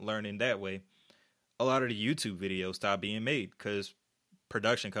and learning that way, a lot of the YouTube videos stopped being made because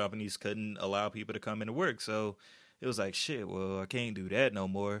production companies couldn't allow people to come into work. So it was like, shit, well, I can't do that no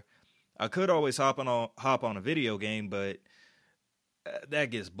more. I could always hop on a video game, but that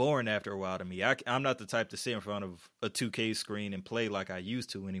gets boring after a while to me. I'm not the type to sit in front of a 2K screen and play like I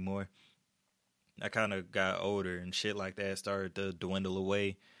used to anymore. I kind of got older and shit like that started to dwindle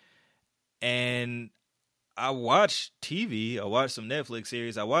away. And I watch TV, I watch some Netflix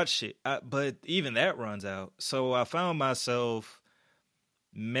series, I watch shit, but even that runs out. So I found myself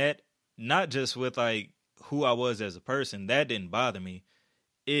met not just with like who I was as a person, that didn't bother me.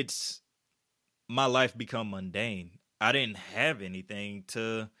 It's my life become mundane. I didn't have anything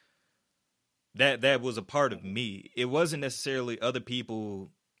to that was a part of me. It wasn't necessarily other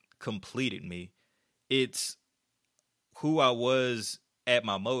people completed me. It's who I was at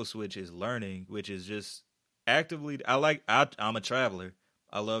my most, which is learning, which is just actively. I'm a traveler.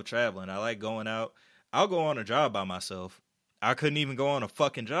 I love traveling. I like going out. I'll go on a job by myself. I couldn't even go on a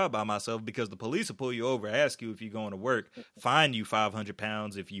fucking job by myself because the police will pull you over, ask you if you're going to work, fine you 500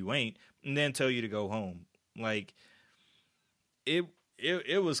 pounds if you ain't, and then tell you to go home. Like it,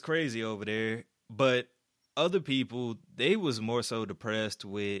 it was crazy over there. But other people, they was more so depressed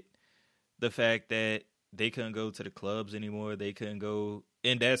with the fact that they couldn't go to the clubs anymore. They couldn't go,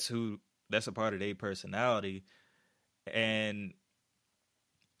 and that's a part of their personality. And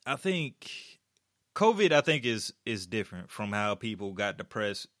I think COVID, I think is different from how people got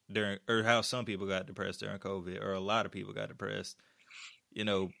depressed during, or how some people got depressed during COVID, or a lot of people got depressed. You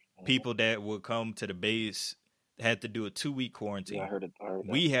know, people that would come to the base had to do a 2 week yeah, I quarantine. heard it. I heard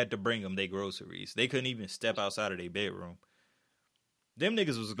that. We had to bring them their groceries. They couldn't even step outside of their bedroom. Them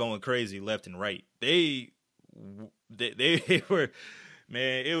niggas was going crazy left and right. They were,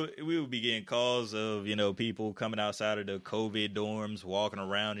 man. We would be getting calls of people coming outside of the COVID dorms, walking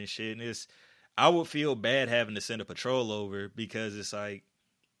around and shit. And I would feel bad having to send a patrol over because it's like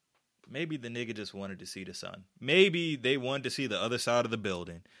maybe the nigga just wanted to see the sun. Maybe they wanted to see the other side of the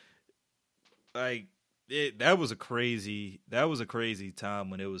building. Like that was a crazy time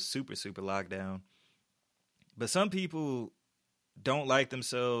when it was super super lockdown. But some people don't like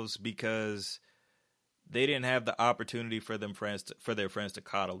themselves because they didn't have the opportunity for their friends to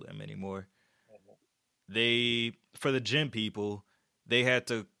coddle them anymore. For the gym people, they had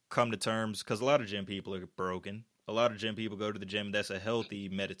to come to terms because a lot of gym people are broken. A lot of gym people go to the gym. That's a healthy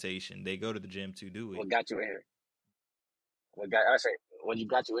meditation. They go to the gym to do it. What got you in here? I say what you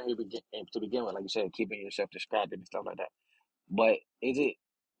got you in here to begin with, like you said, keeping yourself distracted and stuff like that. But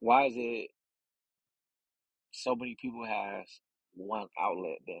why is it so many people has one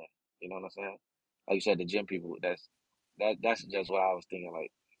outlet then? You know what I'm saying? Like you said, the gym people. That's just what I was thinking.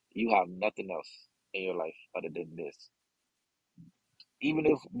 Like you have nothing else in your life other than this. Even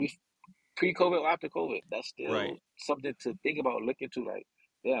if we pre-COVID or after COVID, that's Right. still something to think about, look into. Like,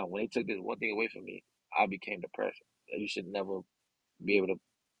 yeah, when they took this one thing away from me, I became depressed. You should never be able to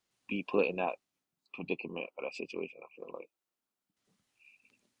be put in that predicament or that situation. I feel like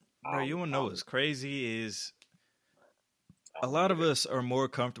Bro, you wanna I know don't, what's crazy is I a don't lot get of it. us are more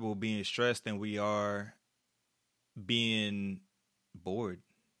comfortable being stressed than we are being bored.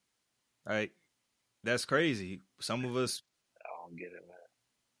 Right? That's crazy. Some of us, I don't get it, man.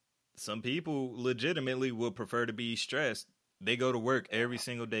 some people legitimately would prefer to be stressed. They go to work every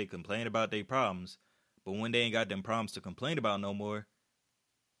single day, complain about their problems, but when they ain't got them problems to complain about no more,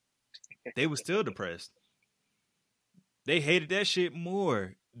 they was still depressed. They hated that shit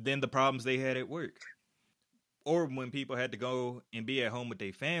more than the problems they had at work. Or when people had to go and be at home with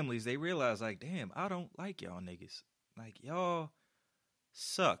their families, they realized like, damn, I don't like y'all niggas. Like y'all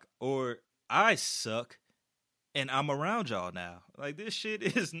suck, or I suck, and I'm around y'all now. Like this shit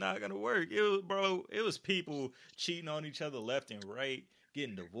is not gonna work. It was, bro. It was people cheating on each other left and right,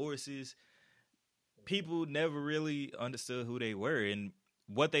 getting divorces. People never really understood who they were and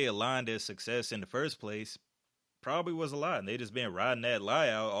what they aligned as success in the first place. Probably was a lie. And they just been riding that lie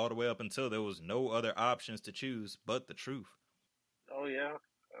out all the way up until there was no other options to choose but the truth. Oh yeah.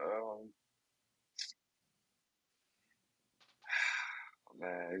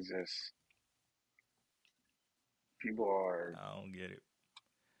 Man, it's just people are. I don't get it,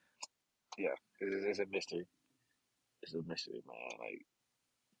 Yeah, it's a mystery. It's a mystery, man. Like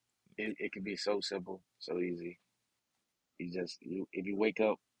it can be so simple, so easy. If you wake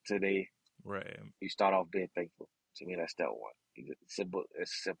up today, right, you start off being thankful. To me, that's step one. Simple.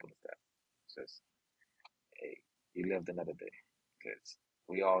 It's simple as that. It's just hey, you lived another day. Because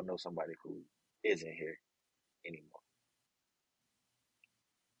we all know somebody who isn't here anymore.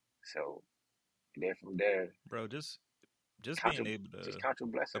 So then from there, bro? Just count being your able just to count your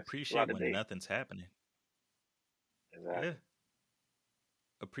blessings throughout appreciate the when day. nothing's happening. Yeah, Exactly.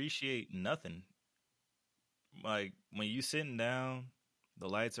 appreciate nothing. Like when you sitting down, the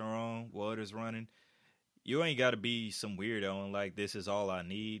lights are on, water's running. You ain't got to be some weirdo and like this is all I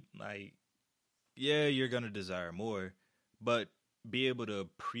need. Like yeah, you're gonna desire more, but be able to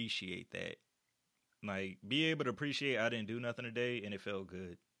appreciate that. Like be able to appreciate I didn't do nothing today and it felt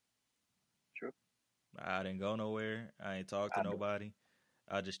good. True. I didn't go nowhere. I ain't talked to I do. nobody.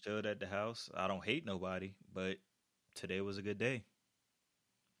 I just chilled at the house. I don't hate nobody, but today was a good day.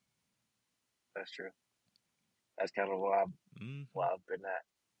 That's true. That's kind of Hmm. where I've been at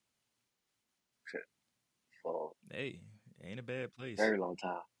for Hey, ain't a bad a place. very long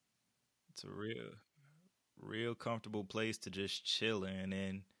time. It's a real comfortable place to just chill in.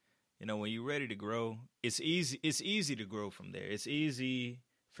 And you know, when you're ready to grow, it's easy to grow from there. It's easy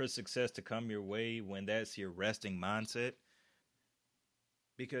for success to come your way when that's your resting mindset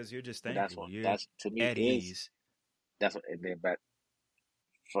because you're just But that's thankful. what You're that's to me at is ease. that's what and then back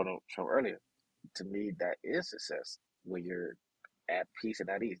from earlier. To me, that is success when you're at peace and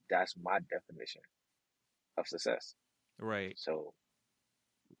at ease. That's my definition of success. Right. So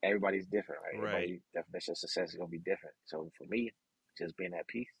everybody's different, right? Right. Everybody's definition of success is gonna be different. So for me, just being at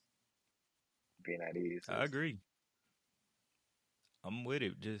peace, being at ease I is agree. I'm with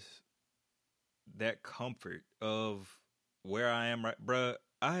it. Just that comfort of where I am right, bruh.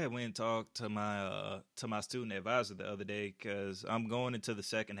 I had went and talked to my student advisor the other day because I'm going into the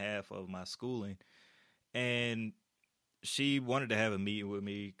second half of my schooling, and she wanted to have a meeting with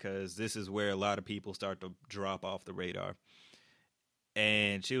me because this is where a lot of people start to drop off the radar.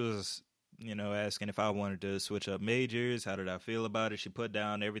 And she was, you know, asking if I wanted to switch up majors. How did I feel about it? She put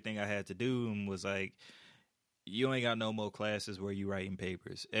down everything I had to do and was like, "You ain't got no more classes where you writing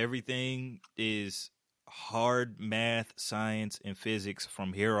papers. Everything is hard math, science, and physics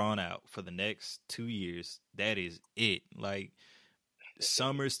from here on out for the next 2 years. That is it. Like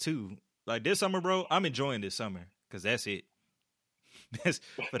summers too. Like this summer, bro. I'm enjoying this summer because that's it. That's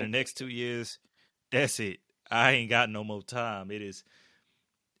for the next 2 years. That's it. I ain't got no more time. It is,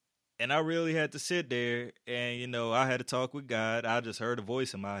 and I really had to sit there and you know I had to talk with God. I just heard a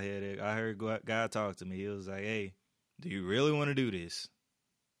voice in my head. I heard God talk to me. He was like, "Hey, do you really want to do this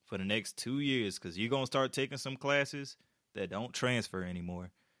for the next 2 years? Because you're gonna start taking some classes that don't transfer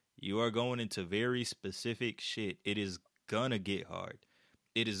anymore. You are going into very specific shit. It is gonna get hard.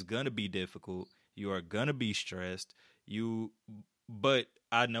 It is gonna be difficult. You are gonna be stressed. You, but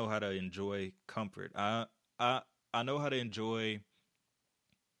I know how to enjoy comfort. I I know how to enjoy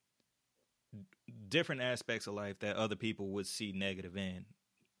different aspects of life that other people would see negative in,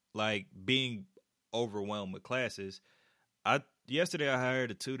 like being overwhelmed with classes. I yesterday I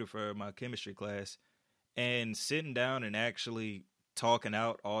hired a tutor for my chemistry class, and sitting down and actually talking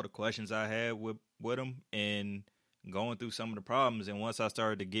out all the questions I had with him and going through some of the problems. And once I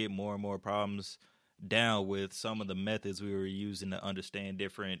started to get more and more problems down with some of the methods we were using to understand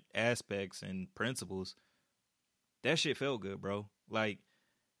different aspects and principles, that shit felt good, bro. Like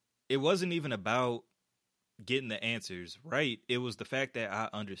it wasn't even about getting the answers right. It was the fact that I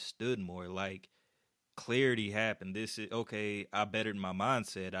understood more. Like clarity happened. This is okay. I bettered my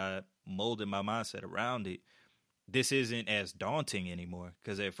mindset. I molded my mindset around it. This isn't as daunting anymore.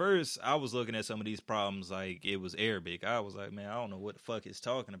 Because at first, I was looking at some of these problems like it was Arabic. I was like, man, I don't know what the fuck it's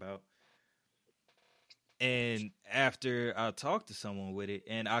talking about. And after I talked to someone with it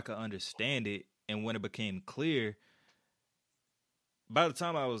and I could understand it, and when it became clear, by the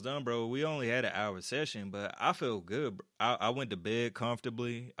time I was done, bro, we only had an hour session, but I felt good. I went to bed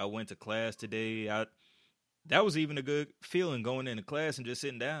comfortably. I went to class today. That was even a good feeling going into class and just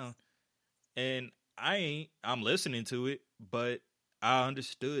sitting down. And I'm listening to it, but I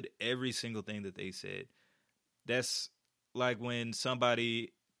understood every single thing that they said. That's like when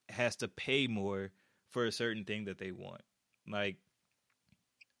somebody has to pay more for a certain thing that they want. Like,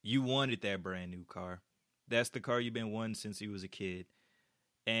 you wanted that brand new car. That's the car you've been wanting since you was a kid.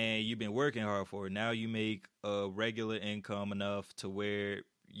 And you've been working hard for it. Now you make a regular income enough to where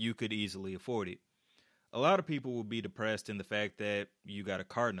you could easily afford it. A lot of people will be depressed in the fact that you got a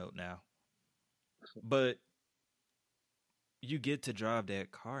car note now. But you get to drive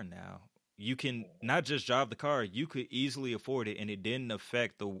that car now. You can not just drive the car, you could easily afford it, and it didn't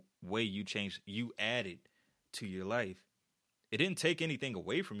affect the way you changed. You added to your life. It didn't take anything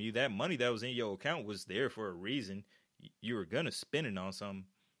away from you. That money that was in your account was there for a reason. You were going to spend it on something.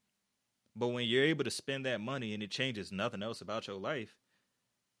 But when you're able to spend that money and it changes nothing else about your life,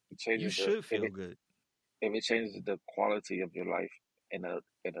 It you changes the should feel good. if it changes the quality of your life in a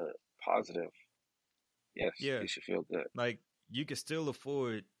positive, yes, Yeah. you should feel good. Like, you can still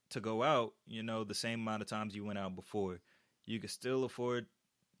afford to go out, the same amount of times you went out before. You can still afford,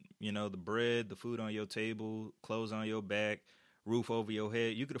 the bread, the food on your table, clothes on your back, roof over your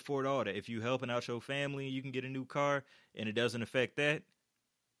head. You could afford all that. If you helping out your family, you can get a new car and it doesn't affect that.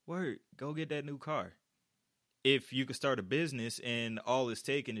 Word, go get that new car. If you could start a business and all it's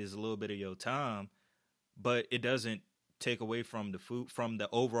taking is a little bit of your time, but it doesn't take away from the food, from the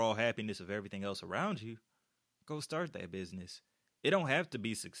overall happiness of everything else around you, go start that business. It don't have to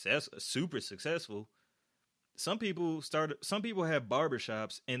be super successful. Some people have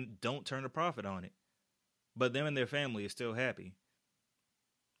barbershops and don't turn a profit on it, but them and their family is still happy.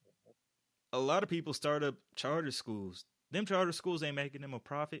 A lot of people start up charter schools. Them charter schools ain't making them a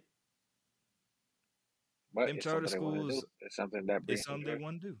profit. But Them it's charter something they want to do. schools It's something that is brings them something they joy.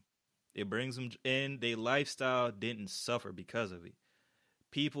 want to do. It brings them, and their lifestyle didn't suffer because of it.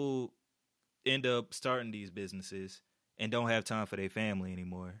 People end up starting these businesses and don't have time for their family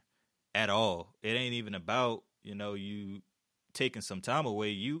anymore at all. It ain't even about, you taking some time away.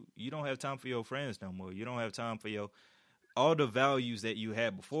 You don't have time for your friends no more. You don't have time for your all the values that you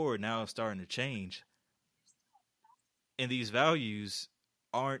had before now are starting to change. And these values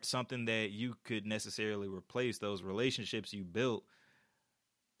aren't something that you could necessarily replace those relationships you built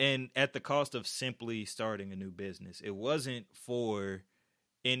and at the cost of simply starting a new business. It wasn't for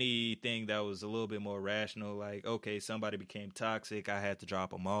anything that was a little bit more rational, like, okay, somebody became toxic, I had to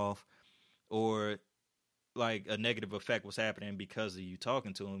drop them off, or like a negative effect was happening because of you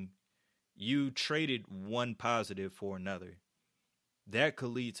talking to them. You traded one positive for another. That could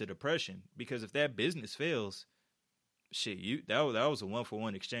lead to depression because if that business fails, shit, that was a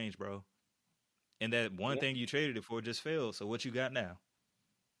 1-for-1 exchange, bro. And that one Yeah, thing you traded it for just failed. So what you got now?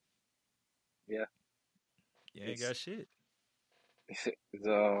 yeah. You ain't It's got shit. it's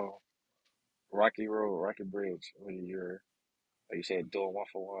a rocky road, rocky bridge when you're like you said, doing one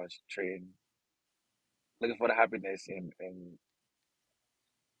for ones, trading, looking for the happiness and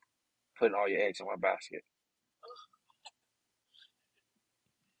putting all your eggs in one basket.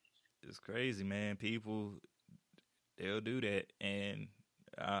 It's crazy, man. People, they'll do that, and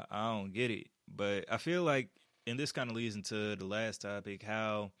I don't get it. But I feel like, and this kind of leads into the last topic,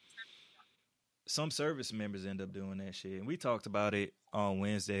 how some service members end up doing that shit. And we talked about it on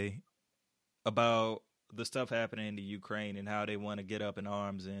Wednesday about the stuff happening in the Ukraine and how they want to get up in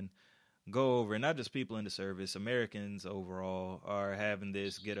arms and go over. And not just people in the service, Americans overall are having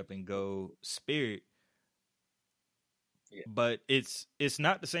this get up and go spirit. Yeah, But it's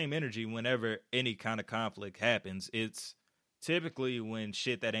not the same energy whenever any kind of conflict happens. It's typically when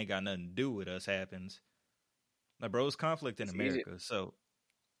shit that ain't got nothing to do with us happens. Like, bro, it's conflict in it's easy. America. So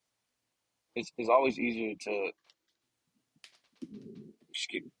It's always easier to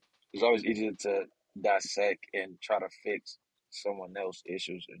excuse me, it's always easier to dissect and try to fix someone else's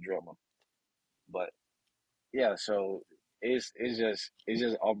issues and drama. But yeah, so it's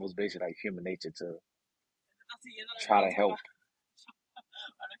just almost basically like human nature to try to help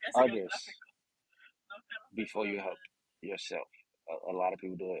others before you help yourself. A lot of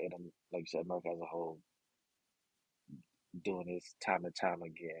people do it, and like you said, America as a whole doing this time and time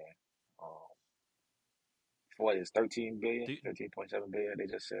again. Um, what is 13 billion, Do, 13.7 billion? They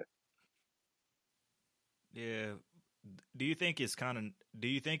just said. yeah. Do you think it's kind of? Do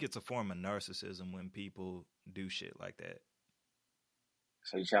you think it's a form of narcissism when people do shit like that?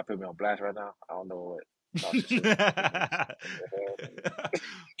 So you trying to put me on blast right now? I don't know what narcissism is. What the hell?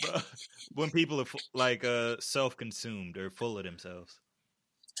 But when people are like self-consumed or full of themselves.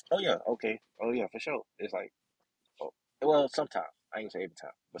 Oh yeah, okay. Oh yeah, for sure. It's like, oh, well, sometimes I ain't gonna say every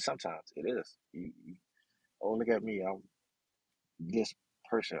time, but sometimes it is. Oh, look at me. I'm this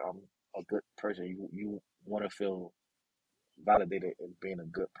person. I'm a good person. You want to feel validated in being a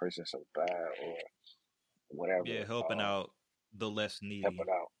good person so bad, or Yeah, whatever. helping out the less needy. Helping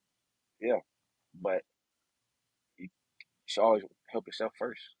out. Yeah, but you should always help yourself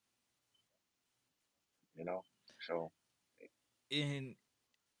first. You know. So And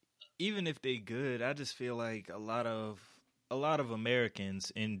even if they good, I just feel like a lot of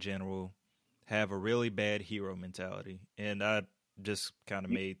Americans in general have a really bad hero mentality, and I just kind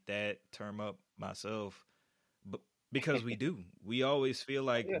of you, made that term up myself. But because we always feel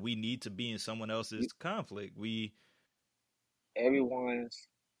like yeah, we need to be in someone else's you, conflict. We everyone's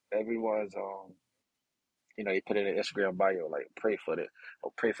they put it in Instagram bio like pray for the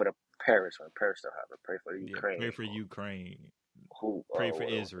or pray for the Paris when Paris still happen, pray for the Yeah, pray Ukraine for or Ukraine, who pray for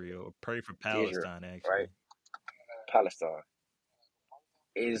whatever Israel, pray for Israel, Palestine. right? Actually, Palestine.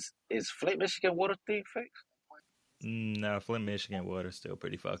 Is Flint, Michigan water thing fixed? nah, Flint, Michigan water's still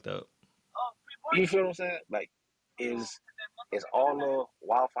pretty fucked up, You feel what I'm saying? Like, is all the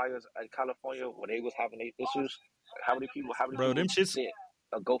wildfires in California when they was having these issues? How many people? How many bro. people Them shits did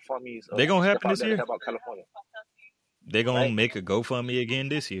a GoFundmes they gonna step happen out this there to year. help out California? They gonna Right? make a GoFundMe again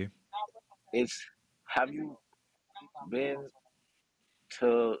this year. It's have you been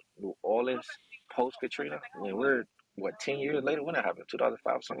to New Orleans post Katrina? When we're what 10 years later? When it happened?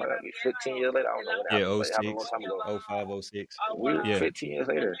 2005, something like that. 15 years later, I don't know when it Yeah, happened, oh but it happened a long 06, time ago. oh 05, oh 06. We're Yeah, 15 years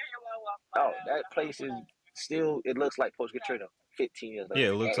later. Oh, that place is still. It looks like post Katrina. 15 years later, yeah.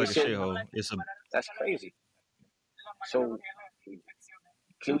 It looks and it like a shouldn't. shithole. It's a That's crazy. So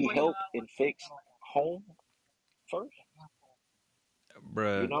can we help and fix home first? You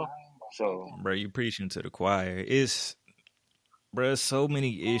bruh, know. So, bruh. You preaching to the choir. It's bruh. So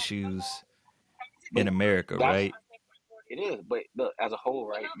many issues but in America, that's right? it is. But look, as a whole,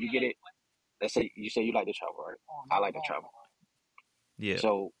 right? You get it. Let's say you like to travel, right? I like to travel. Yeah,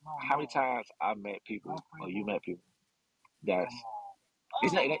 So how many times I met people or you met people that's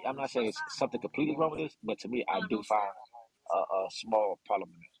it's not. I'm not saying it's something completely wrong with this, but to me, I do find a small problem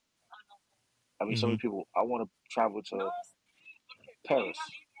in it. I mean, so mm-hmm. many people. I want to travel to Paris.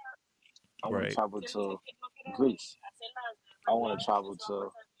 I want to Right, travel to Greece. I want to travel to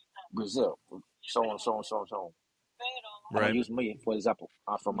Brazil. So on, so on, so on, so on. I'm gonna right. use me for example.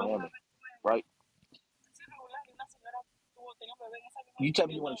 I'm from Miami, right? You tell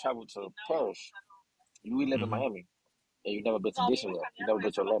me you want to travel to Paris. You live in Mm-hmm. Miami, and you never been to Disney. You never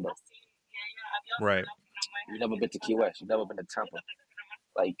been to Orlando. Right. You never been to Key West. You never been to Tampa.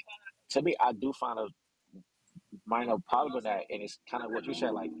 Like to me, I do find a minor problem in that, and it's kind of what you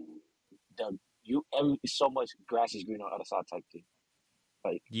said. Like the so much grass is green on the other side type thing.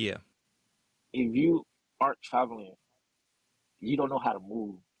 Like Yeah, if you aren't traveling, you don't know how to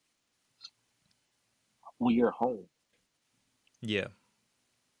move when you're home. yeah.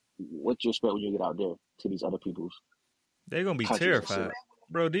 What you expect when you get out there to these other people's They're gonna be countries and terrified, cities?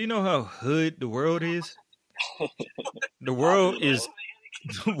 bro. Do you know how hood the world is? The I world do know. is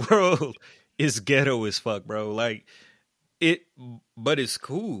the world is ghetto as fuck, bro. Like it, but it's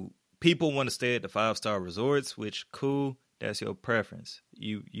cool. People want to stay at the 5-star resorts, which cool. That's your preference.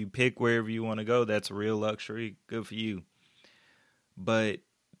 You pick wherever you want to go. That's real luxury. Good for you. But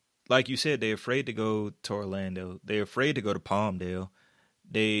like you said, they're afraid to go to Orlando. They're afraid to go to Palmdale.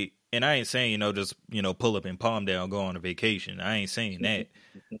 And I ain't saying just pull up in Palmdale and go on a vacation. I ain't saying that.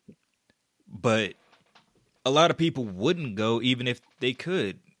 But a lot of people wouldn't go even if they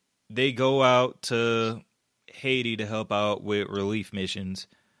could. They go out to Haiti to help out with relief missions,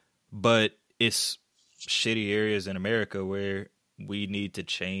 but it's shitty areas in America where we need to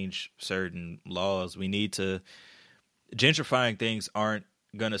change certain laws. We need to gentrifying things aren't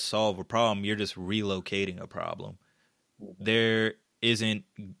going to solve a problem. You're just relocating a problem. There isn't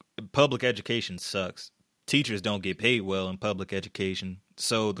public education sucks. Teachers don't get paid well in public education.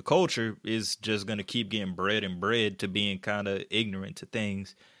 So the culture is just going to keep getting bred and bred to being kind of ignorant to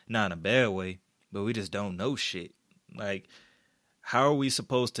things, not in a bad way, but we just don't know shit. Like how are we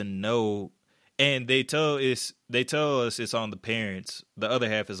supposed to know? And they tell us it's on the parents. The other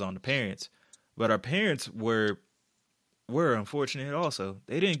half is on the parents. But our parents we're unfortunate also.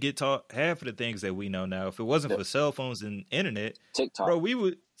 They didn't get taught half of the things that we know now. If it wasn't The for cell phones and internet, TikTok. bro, we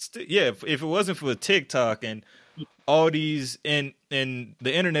would if it wasn't for TikTok and all these and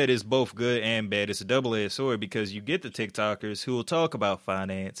the internet is both good and bad. It's a double-edged sword because you get the TikTokers who will talk about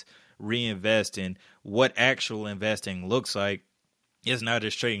finance, reinvesting, what actual investing looks like. It's not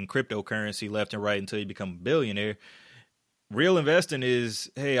just trading cryptocurrency left and right until you become a billionaire. Real investing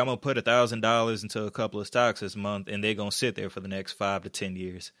is, hey, I'm gonna put $1,000 into a couple of stocks this month, and they're gonna sit there for the next 5 to 10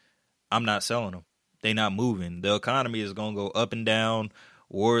 years. I'm not selling them. They're not moving. The economy is gonna go up and down.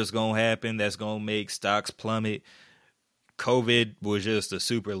 War is gonna happen. That's gonna make stocks plummet. COVID was just a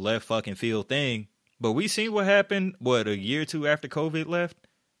super left fucking field thing. But we seen what happened, a year or two after COVID left?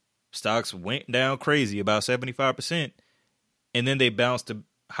 Stocks went down crazy, about 75%, and then they bounced to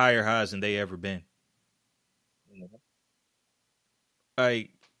higher highs than they ever been. Mhm.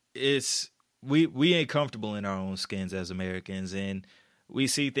 Like, we ain't comfortable in our own skins as Americans, and we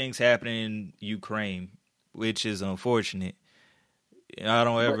see things happening in Ukraine, which is unfortunate. I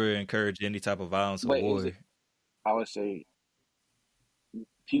don't But ever encourage any type of violence or but is war. it? I would say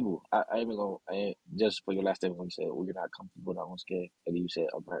people. I even go just for your last statement when you said we're not comfortable in our own skin, and then you said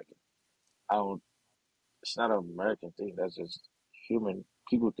American. I don't. It's not an American thing. That's just human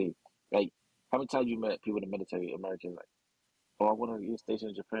people think. Like how many times you met people in the military, Americans like, oh, I want to get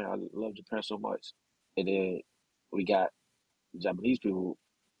stationed in Japan. I love Japan so much, and then we got Japanese people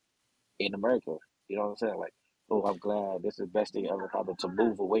in America. You know what I'm saying? Like, oh, I'm glad this is the best thing ever happened to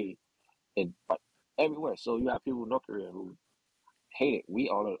move away and everywhere. So you have people in North Korea who hate it. We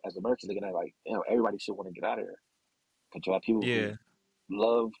all as Americans looking at it like, everybody should want to get out of here. But you have people who Yeah,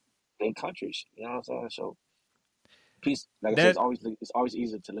 love their countries. You know what I'm saying? So peace, like I said, that it's always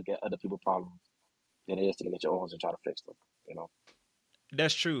easier to look at other people's problems than it is to look at your own and try to fix them. You know?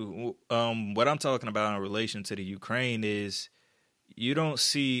 that's true. What I'm talking about in relation to the Ukraine is you don't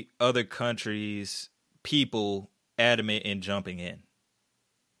see other countries people adamant in jumping in.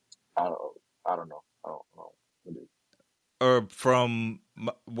 I don't. I don't know. I don't know. Or from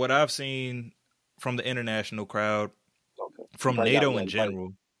what I've seen from the international crowd, Okay. You from probably got NATO yeah. in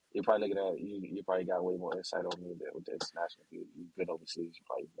general. You probably looking at you. You probably got way more insight on me than with the international. You've been overseas. You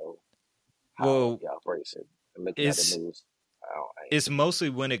probably know how Well, the operation and looking at the it's news. I ain't it's mostly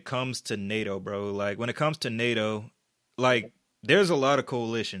when it comes to NATO, bro. Like when it comes to NATO, mhm, like there's a lot of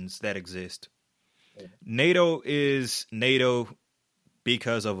coalitions that exist. mhm, NATO is NATO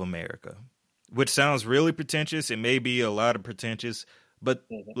because of America, which sounds really pretentious. It may be a lot of pretentious, but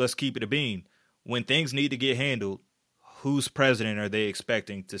mhm. let's keep it a bean. When things need to get handled, whose president are they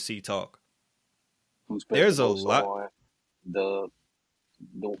expecting to see talk? Who's putting the There's a most lot. on the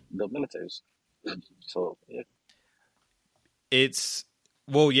the militaries? So yeah, It's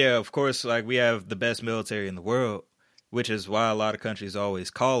well, yeah, of course. Like we have the best military in the world, which is why a lot of countries always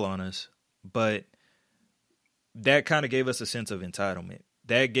call on us. But that kind of gave us a sense of entitlement.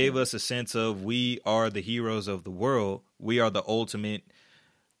 That gave mhm, us a sense of we are the heroes of the world. We are the ultimate,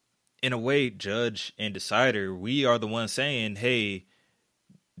 in a way, judge and decider. We are the ones saying, hey,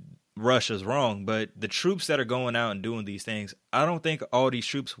 Russia's wrong. But the troops that are going out and doing these things, I don't think all these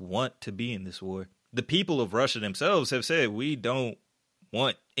troops want to be in this war. The people of Russia themselves have said, we don't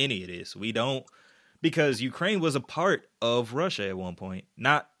want any of this. We don't, because Ukraine was a part of Russia at one point.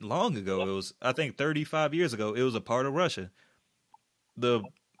 Not long ago. yeah, It was, I think, 35 years ago. It was a part of Russia. The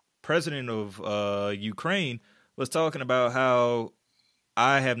president of Ukraine was talking about how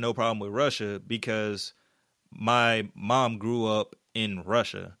I have no problem with Russia because my mom grew up in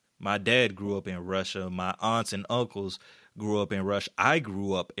Russia. My dad grew up in Russia. My aunts and uncles grew up in Russia. I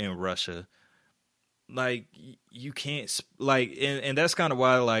grew up in Russia. Like you can't like, and that's kind of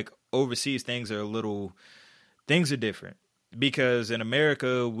why like overseas things are a little things are different because in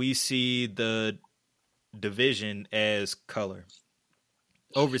America we see the division as color.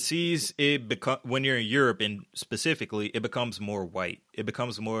 Overseas it become when you're in Europe and specifically it becomes more white. It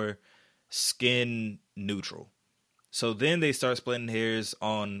becomes more skin neutral. So then they start splitting hairs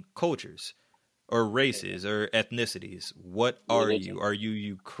on cultures or mhm. races or ethnicities. What are you? Religion. Are you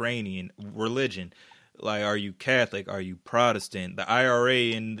Ukrainian? Religion? Like, are you Catholic? Are you Protestant? The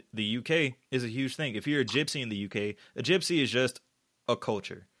IRA in the UK is a huge thing. If you're a gypsy in the UK, a gypsy is just a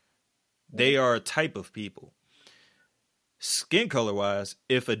culture. Mhm. They are a type of people. Skin color wise,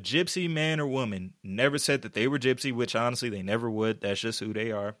 if a gypsy man or woman never said that they were gypsy, which honestly they never would, that's just who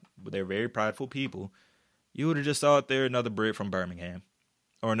they are, but they're very prideful people, you would have just thought they're another Brit from Birmingham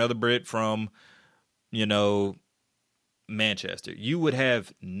or another Brit from, you know, Manchester. You would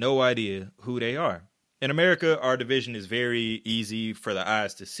have no idea who they are. In America, our division is very easy for the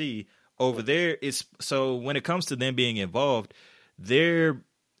eyes to see. over there, it's so when it comes to them being involved, their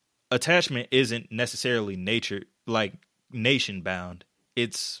attachment isn't necessarily nation bound.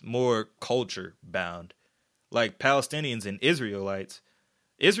 It's more culture bound. Like Palestinians and Israelites,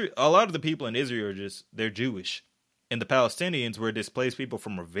 a lot of the people in Israel are they're Jewish, and the Palestinians were displaced people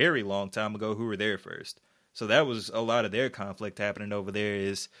from a very long time ago who were there first. So that was a lot of their conflict happening over there.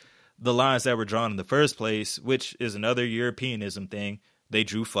 Is the lines that were drawn in the first place, which is another Europeanism thing. They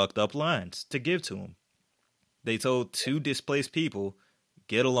drew fucked up lines to give to them. They told two displaced people,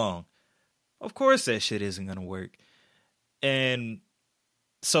 get along. Of course that shit isn't going to work. And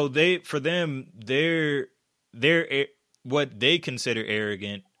so they're what they consider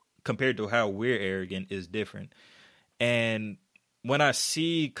arrogant compared to how we're arrogant is different. And when I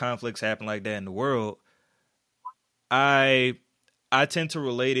see conflicts happen like that in the world, I tend to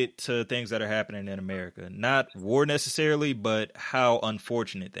relate it to things that are happening in America. Not war necessarily, but how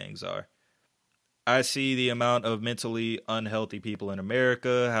unfortunate things are. I see the amount of mentally unhealthy people in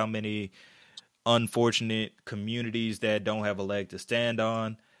America, how many unfortunate communities that don't have a leg to stand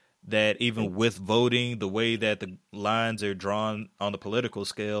on, that even with voting, the way that the lines are drawn on the political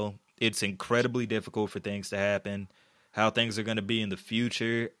scale, it's incredibly difficult for things to happen, how things are going to be in the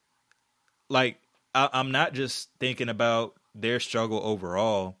future. Like, I'm not just thinking about their struggle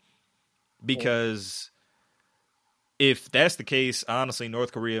overall, because if that's the case, honestly,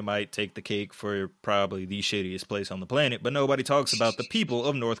 North Korea might take the cake for probably the shittiest place on the planet, but nobody talks about the people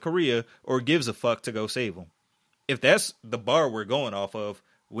of North Korea or gives a fuck to go save them. If that's the bar we're going off of,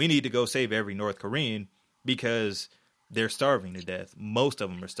 we need to go save every North Korean because they're starving to death. Most of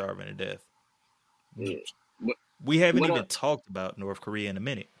them are starving to death. Yeah. But We haven't what even talked about North Korea in a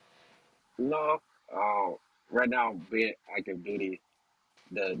minute. no, right now being active duty,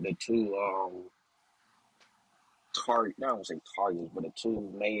 the two target, I don't say targets, but the two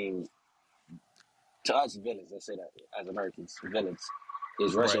main to us villains, let's say that as Americans, villains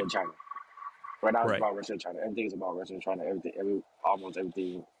is Russia Right, and China. Right now it's right. about Russia and China. Everything is about Russia and China. Almost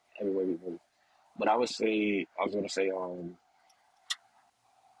everything, everywhere we move. But I was gonna say,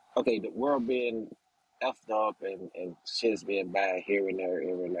 okay, the world being effed up and shit's being bad here and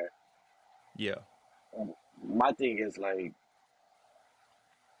there. Yeah, My thing is like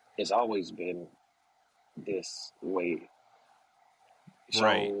it's always been this way.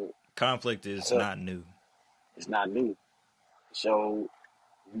 right. So Conflict is so not new. it's not new. So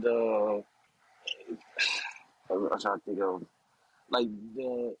the I'm trying to think of like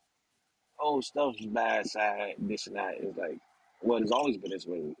the old stuff's bad side, this and that is like well, it's always been this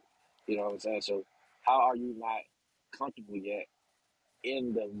way. You know what I'm saying? So how are you not comfortable yet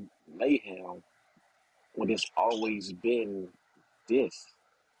in the mayhem when it's always been this?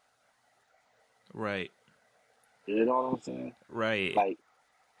 Right, You know what I'm saying? right. Like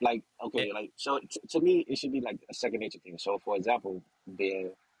Eh, okay, like so to me it should be like a second nature thing. So for example,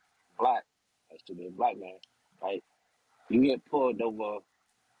 being black, as to be a black man, right? You get pulled over,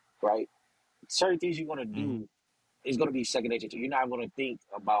 right? Certain things you're gonna mhm. do is gonna be second nature to you. You're not gonna think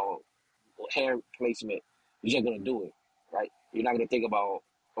about hair placement. You're just gonna do it, right? You're not gonna think about,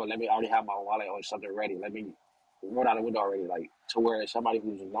 oh, let me already have my wallet or something ready. Let me run out the window already, like to where somebody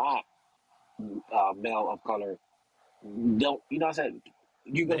who's not male of color don't, you know what I'm saying?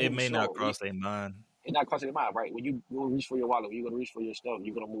 You're gonna It move may not slow. cross their mind. It's not crossing your mind, right? When you go reach for your wallet, when you're gonna reach for your stuff,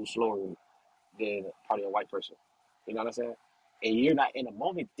 you're gonna move slower than probably a white person. You know what I'm saying? And you're not in the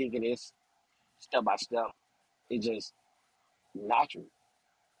moment thinking this step by step. It's just natural.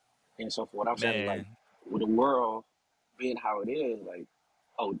 And so for what I'm saying is like Man, with the world being how it is, like,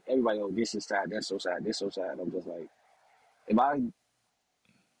 oh, everybody, oh, this is sad, that's so sad, this so sad. I'm just like, if I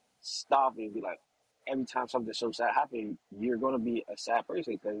stop and be like, every time something so sad happens, you're gonna be a sad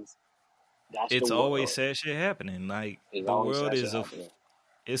person because that's the it's always world. sad shit happening. Like, There's the always world sad shit is happening.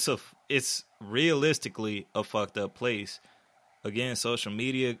 it's realistically a fucked up place. Again, social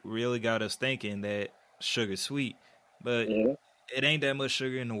media really got us thinking that sugar's sweet, but Yeah. it ain't that much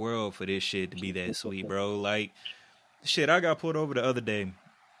sugar in the world for this shit to be that sweet, bro. Like, shit, I got pulled over the other day.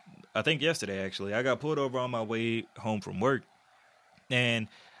 I think yesterday, actually. I got pulled over on my way home from work. And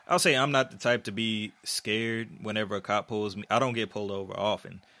I'll say I'm not the type to be scared whenever a cop pulls me. I don't get pulled over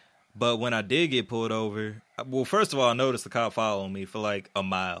often. But when I did get pulled over, well, first of all, I noticed the cop following me for like a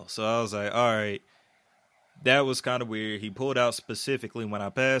mile. So I was like, all right, that was kind of weird. He pulled out specifically when I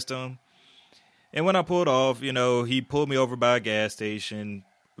passed him. And when I pulled off, he pulled me over by a gas station,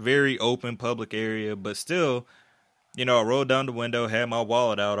 very open public area, but still, I rolled down the window, had my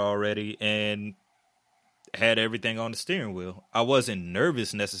wallet out already, and had everything on the steering wheel. I wasn't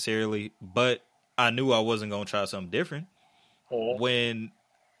nervous necessarily, but I knew I wasn't going to try something different. Yeah. When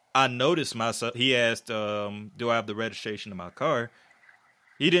I noticed myself. He asked, "Do I have the registration of my car?"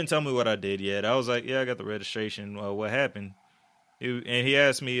 He didn't tell me what I did yet. I was like, "Yeah, I got the registration." What happened? And he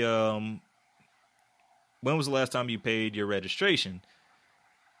asked me, "When was the last time you paid your registration?"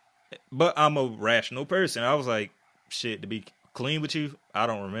 But I'm a rational person. I was like, "Shit, to be clean with you, I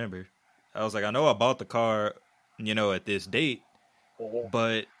don't remember." I was like, "I know I bought the car, at this date, Mhm.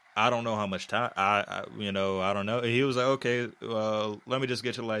 but I don't know how much time. I don't know." And he was like, "Okay, let me just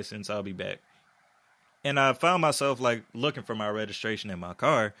get your license. I'll be back." And I found myself like looking for my registration in my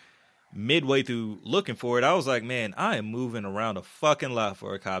car. Midway through looking for it, I was like, "Man, I am moving around a fucking lot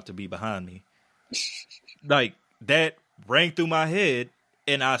for a cop to be behind me." Like that rang through my head,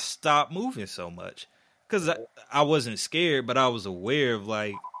 and I stopped moving so much because I wasn't scared, but I was aware of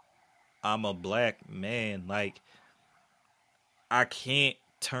like I'm a black man. Like I can't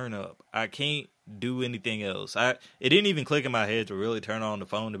turn up. I can't do anything else. It didn't even click in my head to really turn on the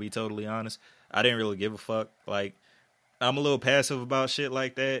phone. To be totally honest, I didn't really give a fuck. Like I'm a little passive about shit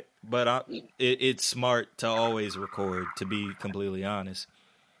like that, but it's smart to always record. To be completely honest,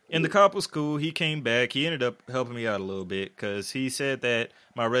 and the cop was cool. He came back. He ended up helping me out a little bit because he said that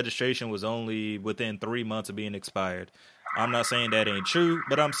my registration was only within 3 months of being expired. I'm not saying that ain't true,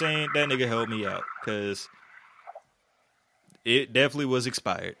 but I'm saying that nigga helped me out because it definitely was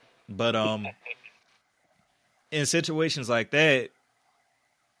expired. But in situations like that,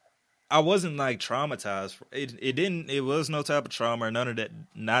 I wasn't like traumatized. It was no type of trauma or none of that,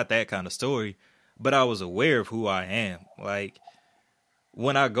 not that kind of story. But I was aware of who I am. Like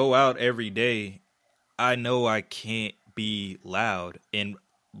when I go out every day, I know I can't be loud and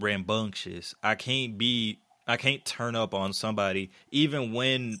rambunctious. I can't turn up on somebody even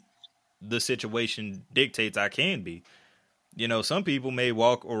when the situation dictates I can be. Some people may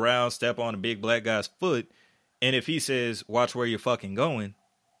walk around, step on a big black guy's foot, and if he says, "Watch where you're fucking going,"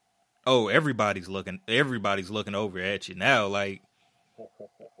 oh, everybody's looking over at you now, like,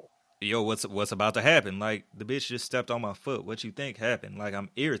 "Yo, what's about to happen?" Like, the bitch just stepped on my foot. What you think happened? Like, I'm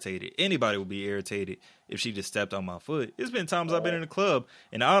irritated. Anybody would be irritated if she just stepped on my foot. It's been times I've been in a club,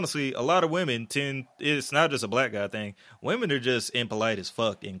 and honestly, a lot of women it's not just a black guy thing. Women are just impolite as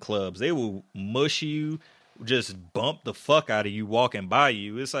fuck in clubs. They will mush you, just bump the fuck out of you walking by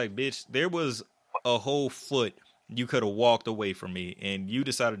you. It's like, bitch, there was a whole foot you could have walked away from me, and you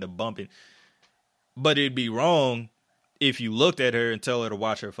decided to bump it. But it'd be wrong if you looked at her and tell her to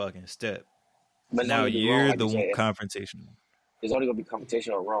watch her fucking step. But it's Now only gonna be wrong, you're like you the said. confrontational. It's only gonna be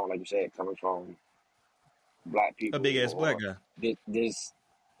confrontational wrong, like you said, coming from black A people big ass black or guy. this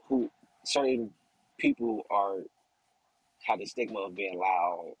who certain people are have the stigma of being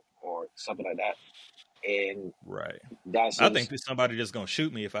loud or something like that, and Right. that's I think just there's somebody just gonna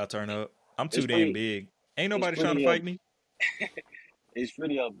shoot me if I turn up. I'm it's too damn pretty big. Ain't it's nobody trying to pretty fight me. it's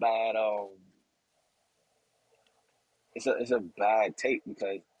pretty a bad it's a bad take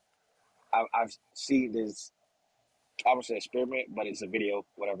because I've seen this I would say experiment, but it's a video,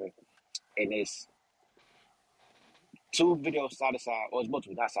 whatever, and it's two videos side to side, or it's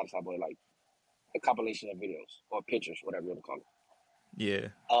multiple, not side to side, but like a compilation of videos or pictures, whatever you want to call it, Yeah.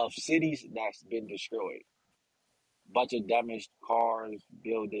 of cities that's been destroyed. Bunch of damaged cars,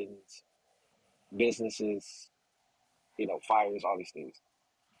 buildings, businesses, fires, all these things.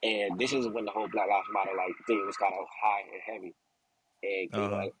 And this is when the whole Black Lives Matter like thing was kind of high and heavy, and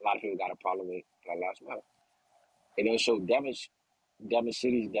 'cause, Uh huh. a lot of people got a problem with Black Lives Matter, and it'll show damaged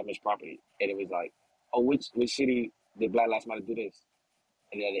cities, damaged property, and it was like, oh, which city did Black Lives Matter do this?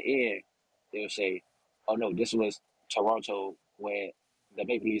 And then at the end, they'll say, oh no, this was Toronto when the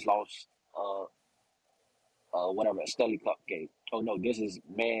Maple Leafs lost, whatever, a Stanley Cup game. Oh no, this is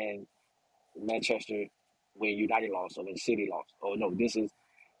Manchester when United lost or when City lost. Oh no, this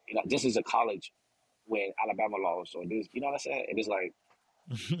is a college when Alabama lost or this, you know what I'm saying? And it's like,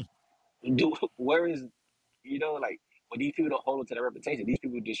 where is, like when these people don't hold on to their reputation, these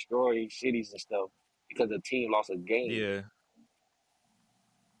people destroy cities and stuff because the team lost a game, Yeah.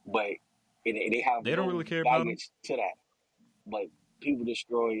 but and they have They don't no really care about him. baggage to that. But people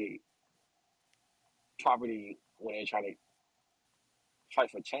destroy property when they're trying to fight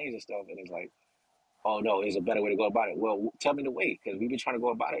for change and stuff, and it's like, oh no, there's a better way to go about it. Well, tell me the way, because we've been trying to go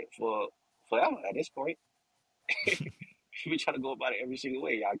about it for forever at this point. We've been trying to go about it every single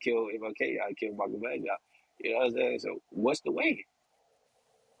way. Y'all kill MLK, y'all kill Michael Mann, y'all, you know what I'm saying? So what's the way?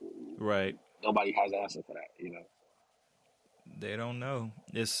 Right. Nobody has an answer for that. They don't know.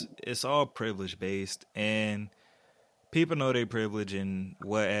 It's all privilege based, and people know their privilege and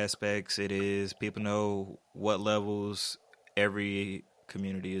what aspects it is. People know what levels every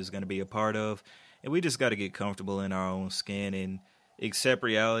community is going to be a part of, and we just got to get comfortable in our own skin. And accept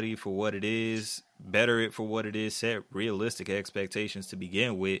reality for what it is, better it for what it is, set realistic expectations to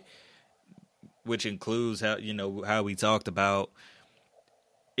begin with, which includes how we talked about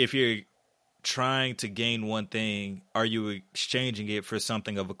if you're trying to gain one thing, are you exchanging it for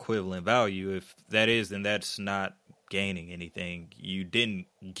something of equivalent value? If that is, then that's not gaining anything. You didn't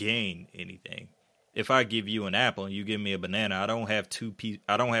gain anything. If I give you an apple and you give me a banana, I don't have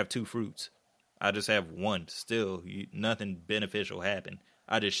two fruits. I just have one. Still, nothing beneficial happened.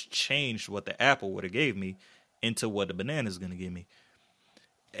 I just changed what the apple would have gave me into what the banana is going to give me.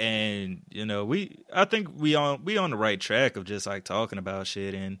 And I think we on the right track of just like talking about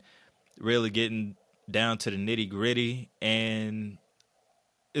shit and really getting down to the nitty gritty, and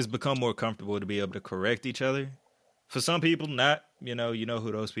it's become more comfortable to be able to correct each other. For some people, not, you know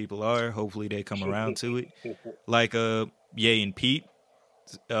who those people are. Hopefully they come around to it. Like Ye and Pete.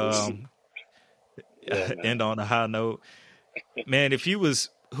 Yeah, End on a high note. Man,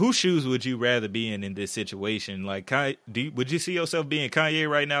 whose shoes would you rather be in this situation? Like, would you see yourself being Kanye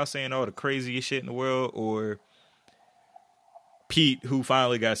right now saying all the craziest shit in the world, or Pete, who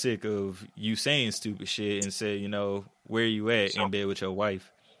finally got sick of you saying stupid shit and said, where you at in bed with your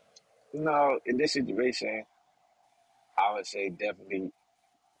wife? no, in this situation, I would say definitely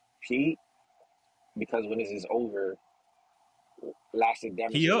Pete, because when this is over, lasting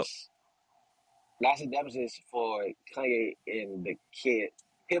He up. damages, lasting damages for Kanye and the kid,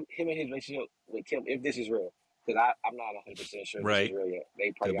 him and his relationship with Kim, if this is real, because I'm not 100% sure this is Right. real yet.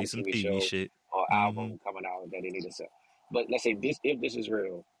 They probably Could got be a some TV TV show shit. or Mm-hmm. album coming out that they need to sell. But let's say if this is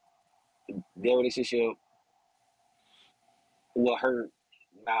real, their relationship will hurt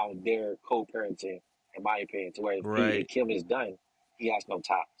now their co-parenting, in my opinion, to where if Pete and Right. Kim is done, he has no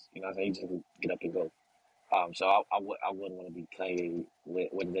ties. You know what I'm saying? He just get up and go. So I wouldn't want to be Kanye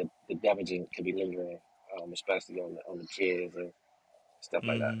when the damaging could be lingering, especially on the kids and stuff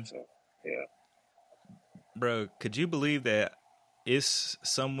like that. Mm-hmm. So yeah, Bro, could you believe that it's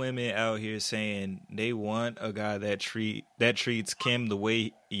some women out here saying they want a guy that treats Kim the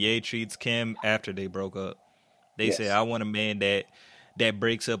way Ye treats Kim after they broke up? They say, yes, I want a man that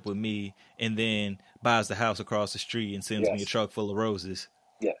breaks up with me and then buys the house across the street and sends me a yes, truck full of roses.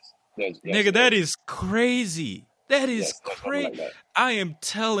 yes. Nigga, that is crazy. That is There's women crazy. like that. I am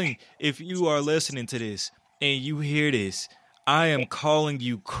telling, if you are listening to this and you hear this, I am calling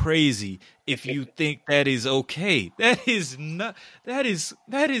you crazy if you think that is okay. That is not. That is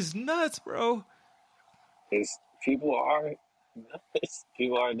nuts, bro. It's people are nuts.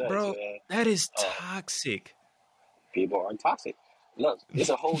 People are nuts, Bro, man. that is Uh, toxic. People are toxic. Look, it's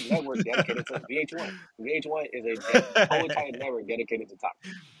a whole network dedicated to VH1. VH1 is a whole entire network dedicated to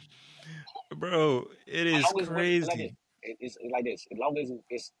toxic. Bro, it As is long as women, like this, crazy. it's like this. As long as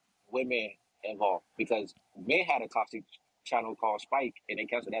it's women involved, because men had a toxic channel called Spike, and they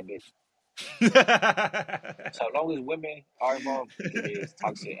canceled that bitch. So as long as women are involved, it could be as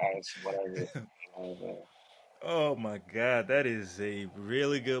toxic as whatever. You know what I'm saying? Oh my god, that is a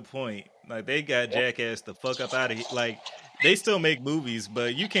really good point. Like, they got Yeah. Jackass the fuck up out of here. Like, they still make movies,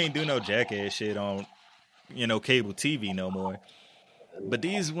 but you can't do no Jackass shit on cable TV no more. But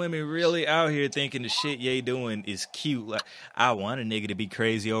these women really out here thinking the shit Ye doing is cute. Like, I want a nigga to be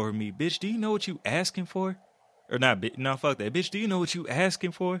crazy over me. Bitch, do you know what you asking for? Or not, no, fuck that. Bitch, do you know what you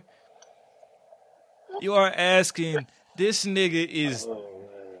asking for? You are asking, this nigga is Oh,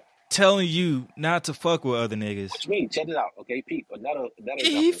 man. telling you not to fuck with other niggas. What you mean? Check it out. Okay, Pete. Another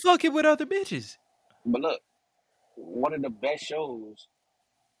He example. fucking with other bitches. But look, one of the best shows.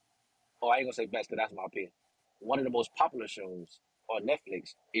 Oh, I ain't gonna say best because that's my opinion. One of the most popular shows on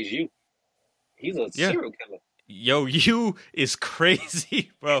Netflix is You. He's a Yeah. serial killer. Yo, you is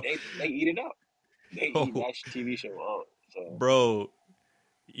crazy, bro. They eat it up. They eat Oh, that TV show up. So bro,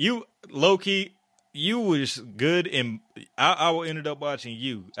 you low key, you was good, and I ended up watching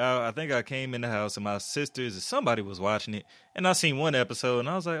you. I think I came in the house and my sisters and somebody was watching it, and I seen one episode and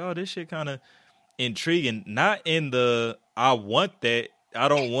I was like, oh, this shit kind of intriguing. Not in the I want that. I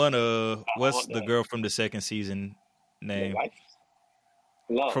don't want to. I What's want the girl from the second season the name? wife,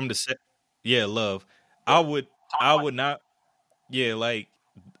 love. From yeah, Love. Yeah, I wife. would not. Yeah, like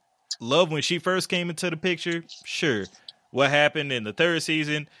Love when she first came into the picture. Sure, what happened in the third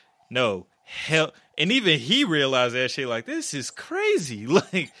season? No, hell, and even he realized that shit. Like, this is crazy.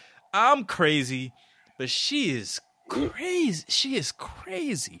 Like, I'm crazy, but she is Yeah, crazy. She is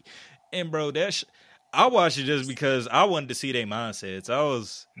crazy, and bro, I watched it just because I wanted to see their mindsets. I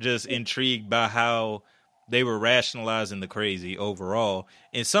was just intrigued by how they were rationalizing the crazy overall,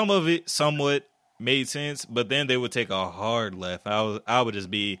 and some of it somewhat made sense, but then they would take a hard left. I would just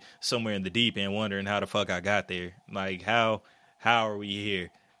be somewhere in the deep end wondering how the fuck I got there. Like, how How are we here?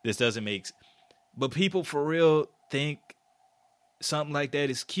 This doesn't make But people for real think something like that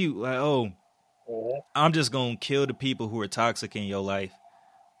is cute. Like, oh, I'm just going to kill the people who are toxic in your life.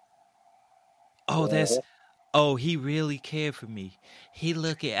 Oh, he really cared for me. He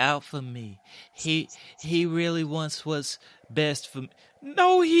looking out for me. He really wants what's best for me.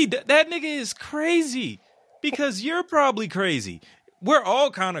 No, that nigga is crazy because you're probably crazy. We're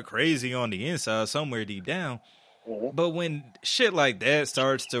all kind of crazy on the inside somewhere deep down. But when shit like that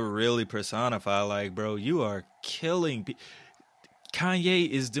starts to really personify, like, bro, you are killing people. Kanye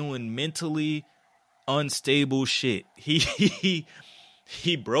is doing mentally unstable shit. He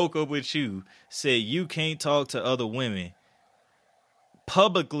broke up with you, said you can't talk to other women,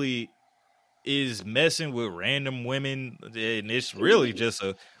 publicly is messing with random women, and it's really just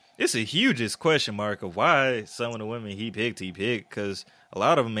it's a hugest question mark of why some of the women he picked, because a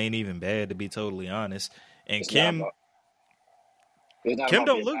lot of them ain't even bad, to be totally honest. And Kim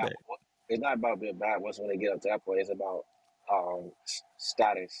don't look bad. It's not about being bad once when they get up to that point. It's about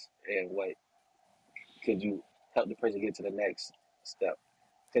status and what could you help the person get to the next step.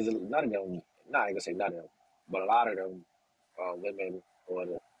 Because none of them, not even gonna say none of them, but a lot of them women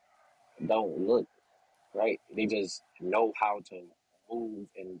don't look right. They just know how to move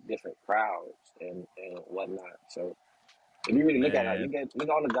in different crowds and whatnot. So if you really look at it, look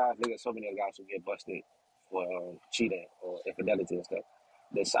at all the guys. Look at so many guys who get busted for cheating or infidelity and stuff.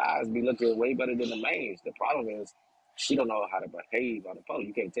 The sides be looking way better than the mains. The problem is she don't know how to behave on the phone.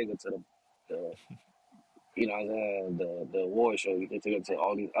 You can't take her to the you know what I'm saying, the award show. You can take her to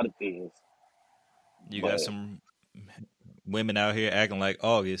all these other things. You got some women out here acting like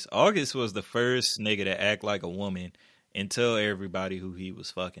August. August was the first nigga to act like a woman and tell everybody who he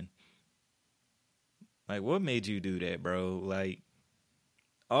was fucking. Like, what made you do that, bro? Like,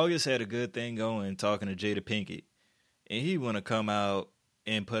 August had a good thing going talking to Jada Pinkett, and he want to come out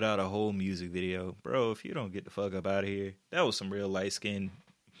and put out a whole music video. Bro, if you don't get the fuck up out of here, that was some real light skin.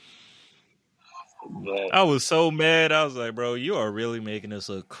 But I was so mad. I was like, bro, you are really making us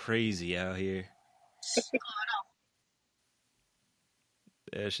look crazy out here.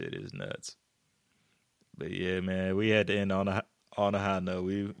 That shit is nuts. But yeah, man, we had to end on a high note.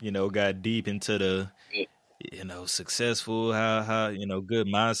 We, got deep into the, successful, how good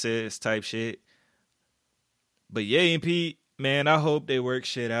mindsets type shit. But Ye and Pete, man, I hope they work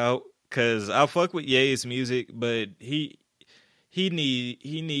shit out, cause I fuck with Ye's music, but he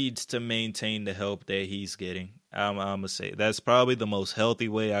needs to maintain the help that he's getting. I'm gonna say that's probably the most healthy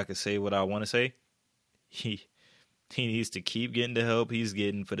way I could say what I want to say. He needs to keep getting the help he's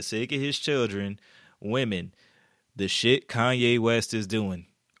getting for the sake of his children, women. The shit Kanye West is doing,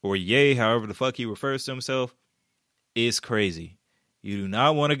 or Ye, however the fuck he refers to himself, is crazy. You do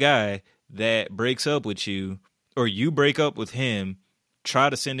not want a guy that breaks up with you, or you break up with him, try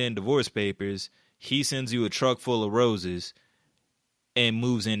to send in divorce papers, he sends you a truck full of roses, and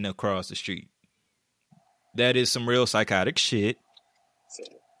moves in across the street. That is some real psychotic shit.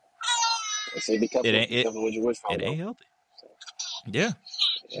 So be careful, what you wish for. It ain't healthy. Yeah,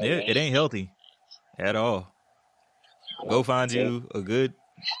 it ain't healthy at all. Go find you a good,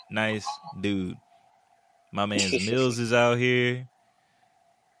 nice dude. My man's Mills is out here.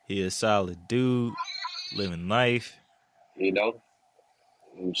 He a solid dude, living life.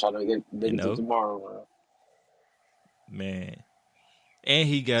 I'm trying to get to tomorrow, man. And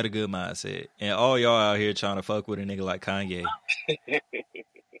he got a good mindset. And all y'all out here trying to fuck with a nigga like Kanye.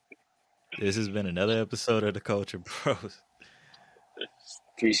 This has been another episode of The Culture Bros.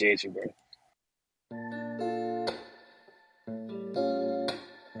 Appreciate you, bro.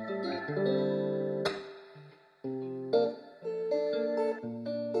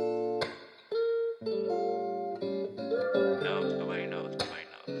 Nobody knows.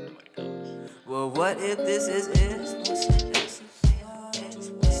 Well, what if this is it?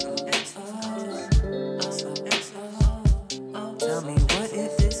 Tell me, what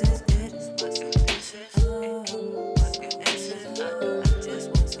if this is it?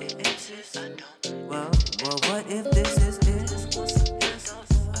 Well, what if this is it?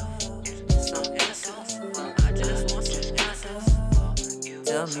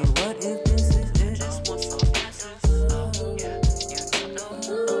 Tell me, what if this